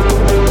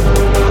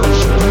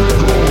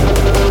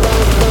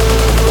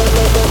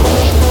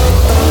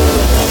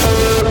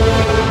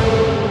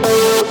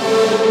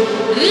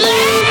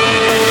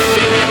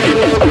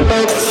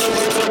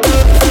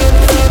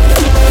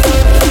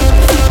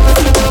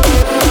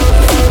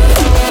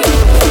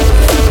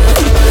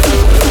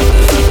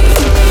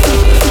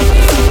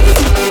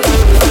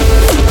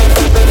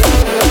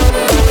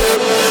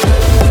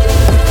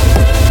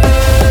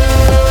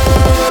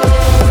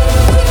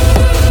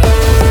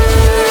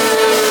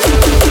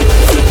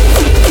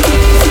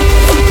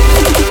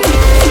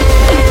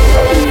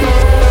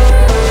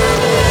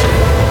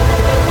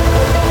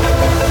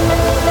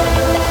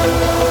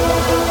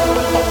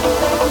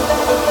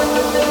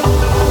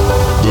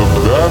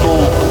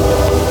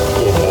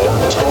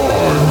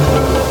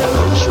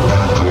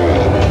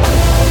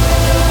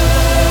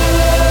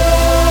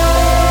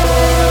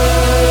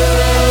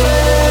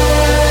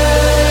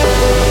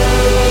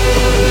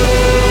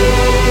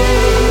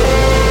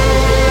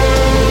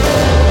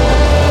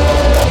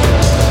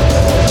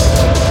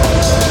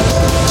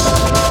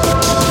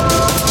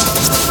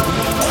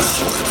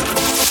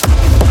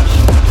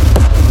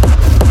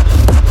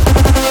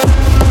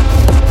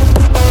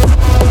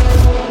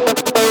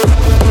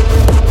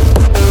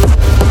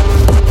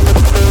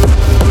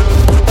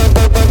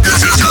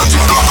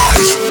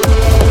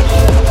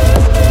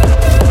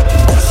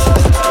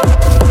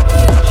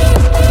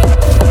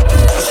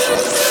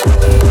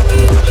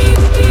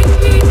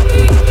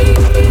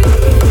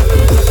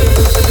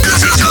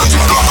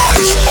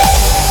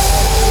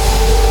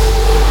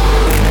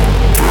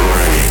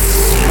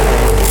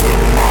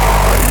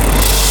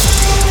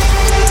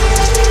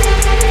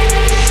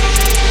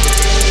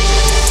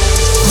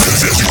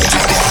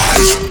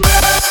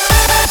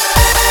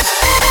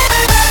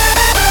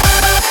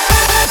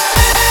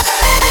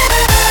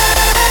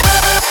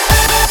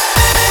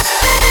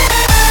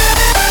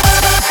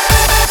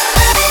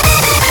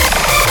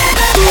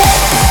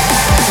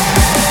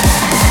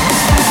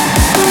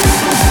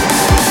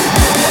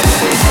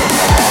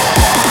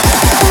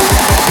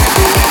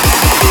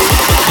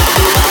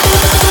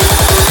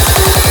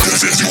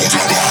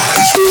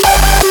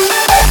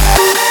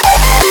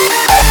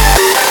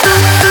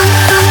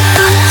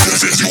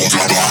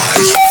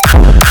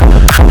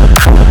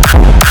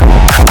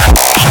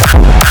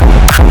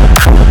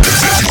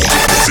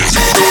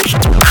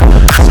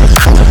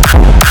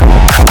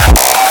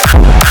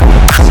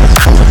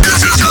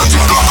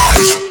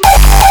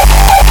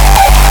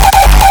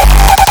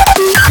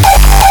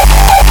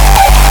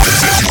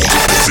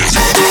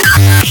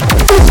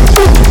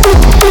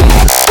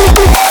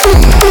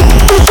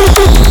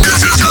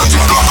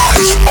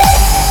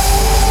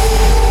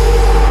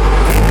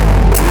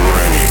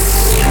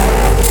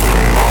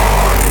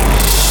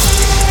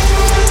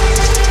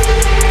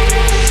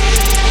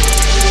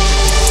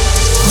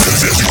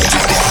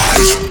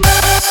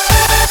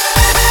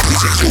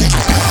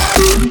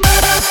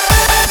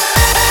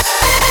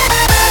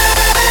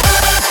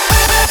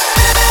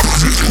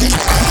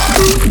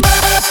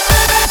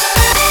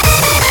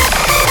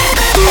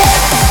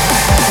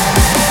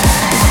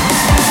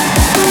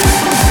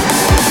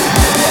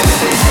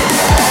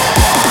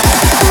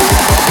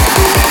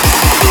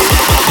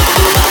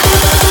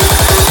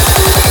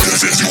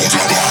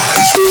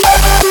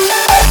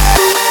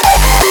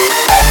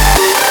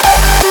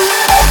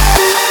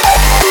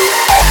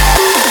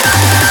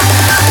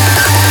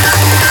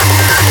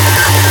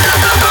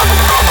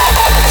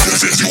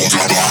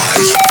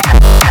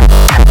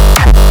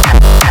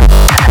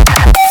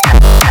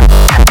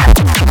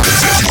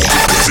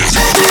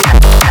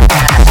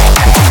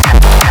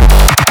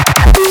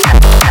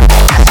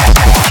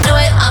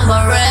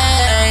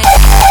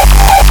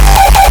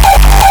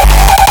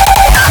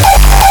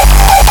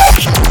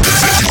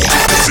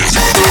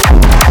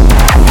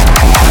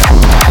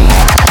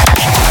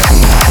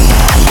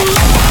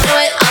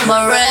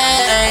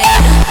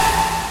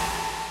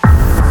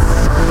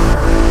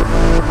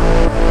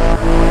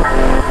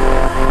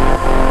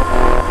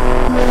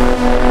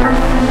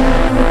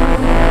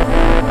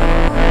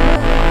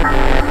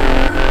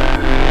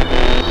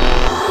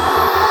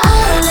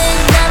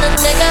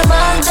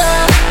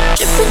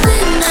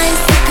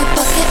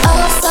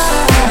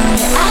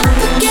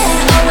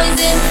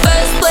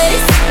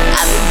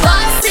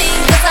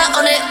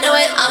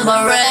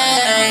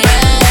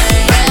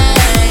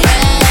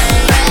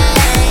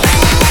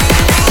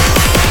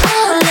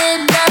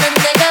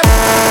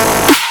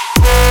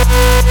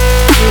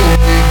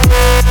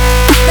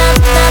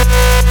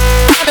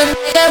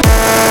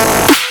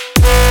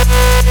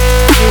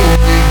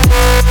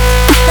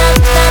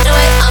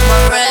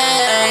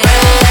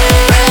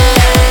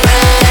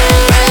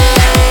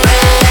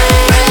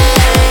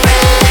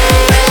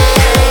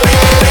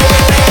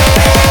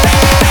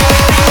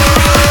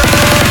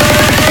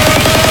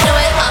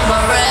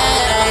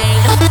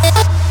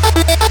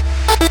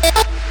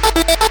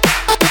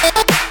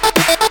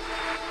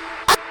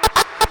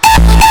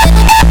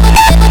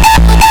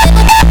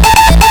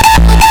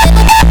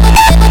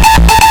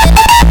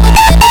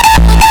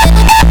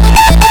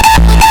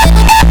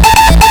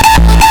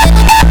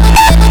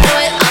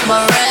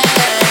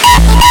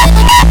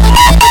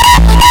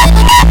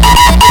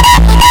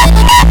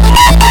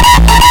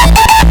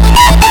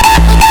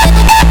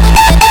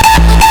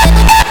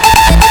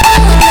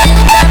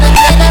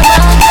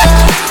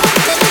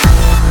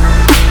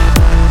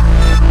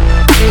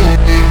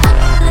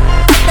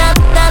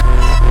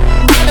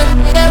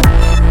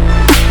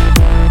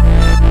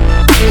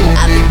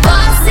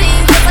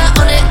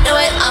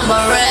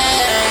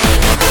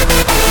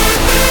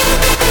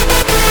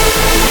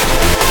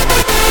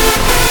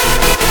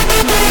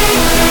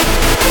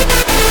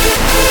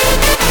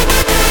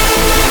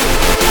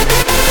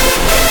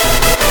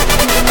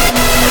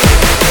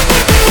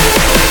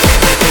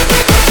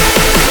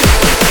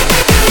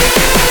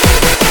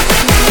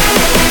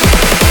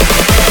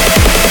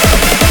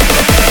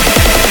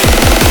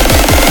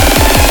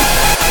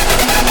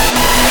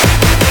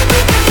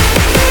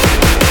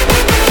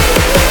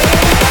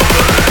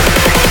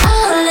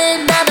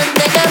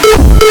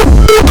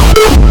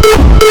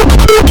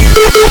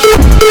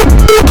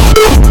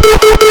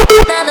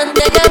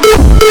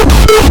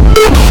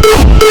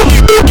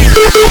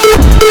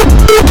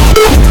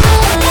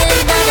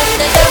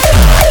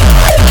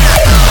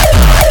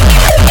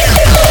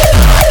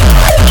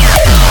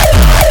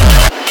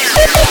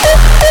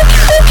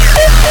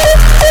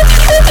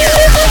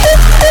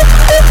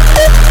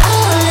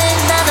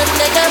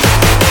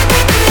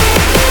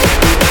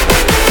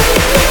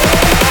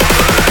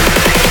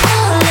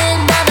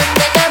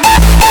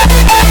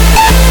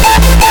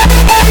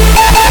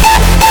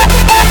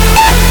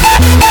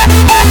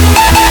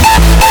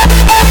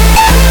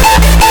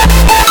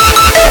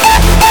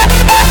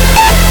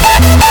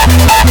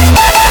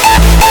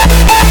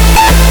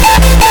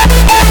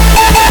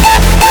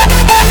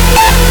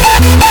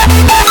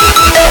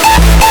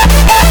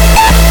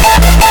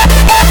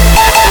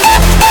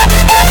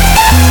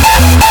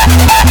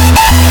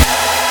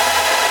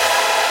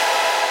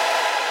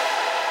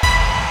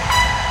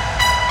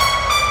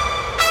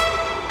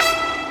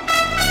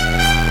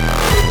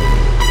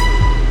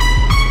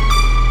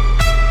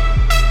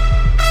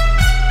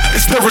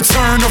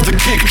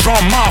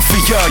 drum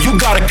mafia. You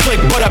got a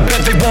click, but I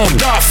bet they won't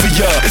die for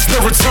ya. It's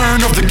the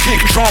return of the kick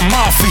drum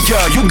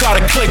mafia. You got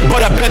a click,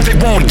 but I bet they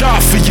won't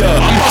die for ya.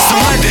 I'm bustin'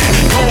 London,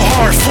 go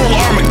hard, full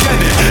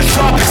Armageddon.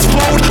 Drop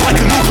explode like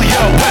a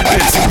nuclear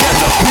weapon.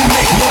 Together, we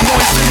make more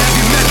noise than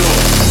heavy metal.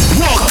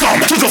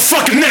 Welcome to the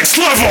fucking next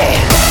level.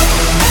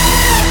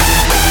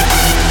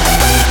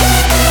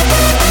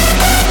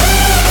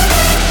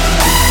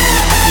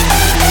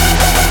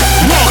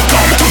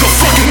 Welcome to the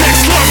fucking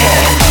next level.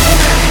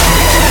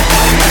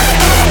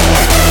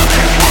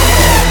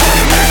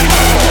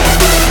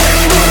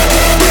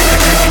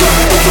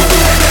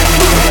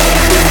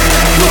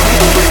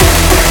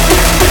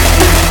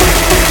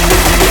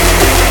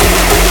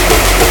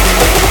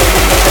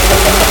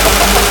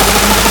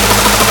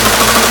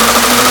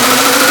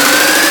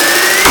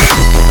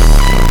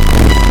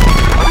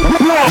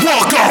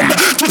 Welcome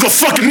to the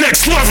fucking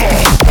next level.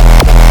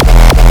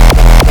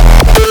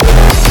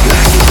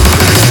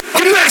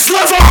 Next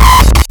level.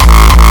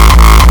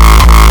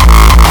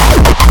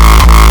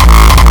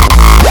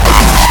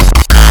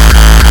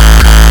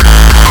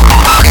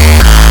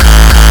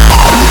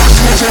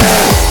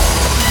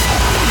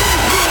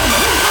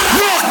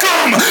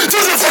 Welcome to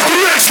the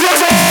fucking next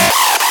level.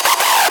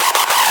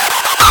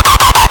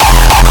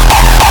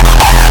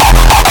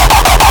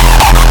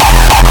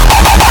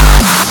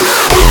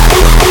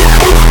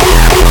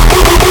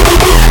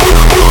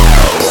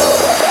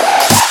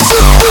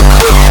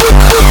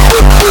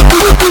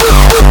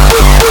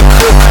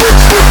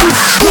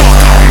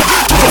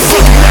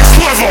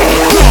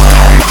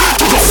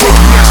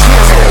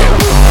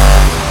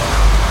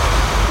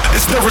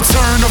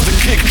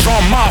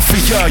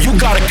 You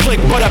got a click,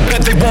 but I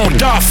bet they won't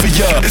die for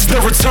ya. It's the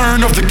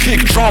return of the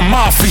kick drum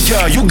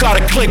mafia. You got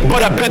a click,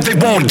 but I bet they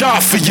won't die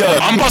for ya.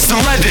 I'm bustin'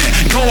 London,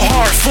 go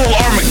hard, full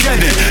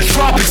Armageddon.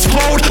 Drop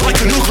explode like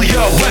a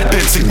nuclear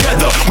weapon.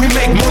 Together, we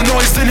make more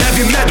noise than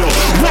heavy metal.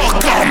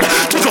 Welcome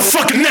to the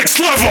fucking next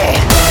level.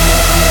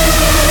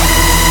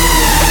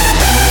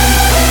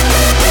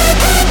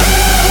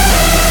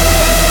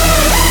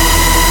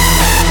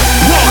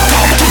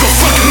 Welcome to the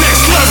fucking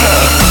next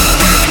level.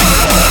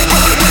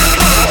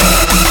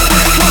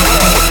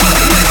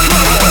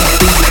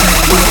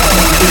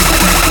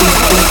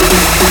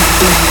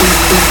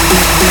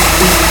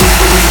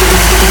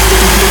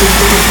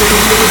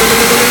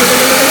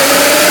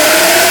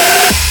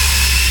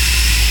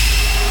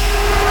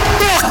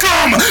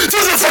 Welcome to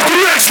the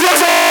fucking next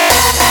level.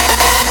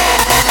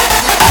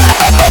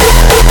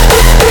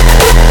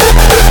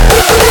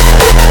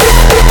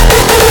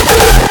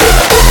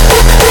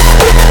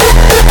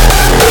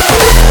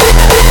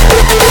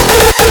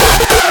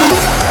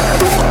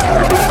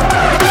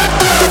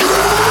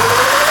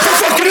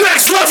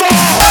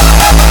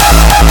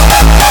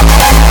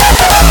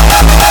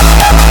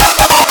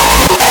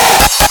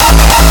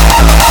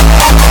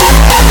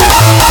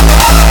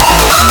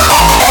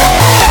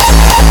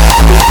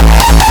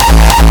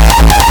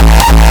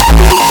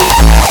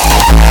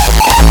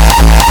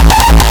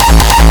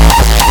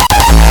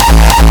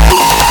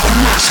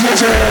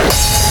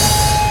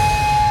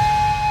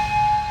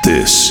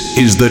 This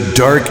is the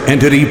Dark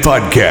Entity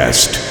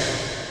Podcast.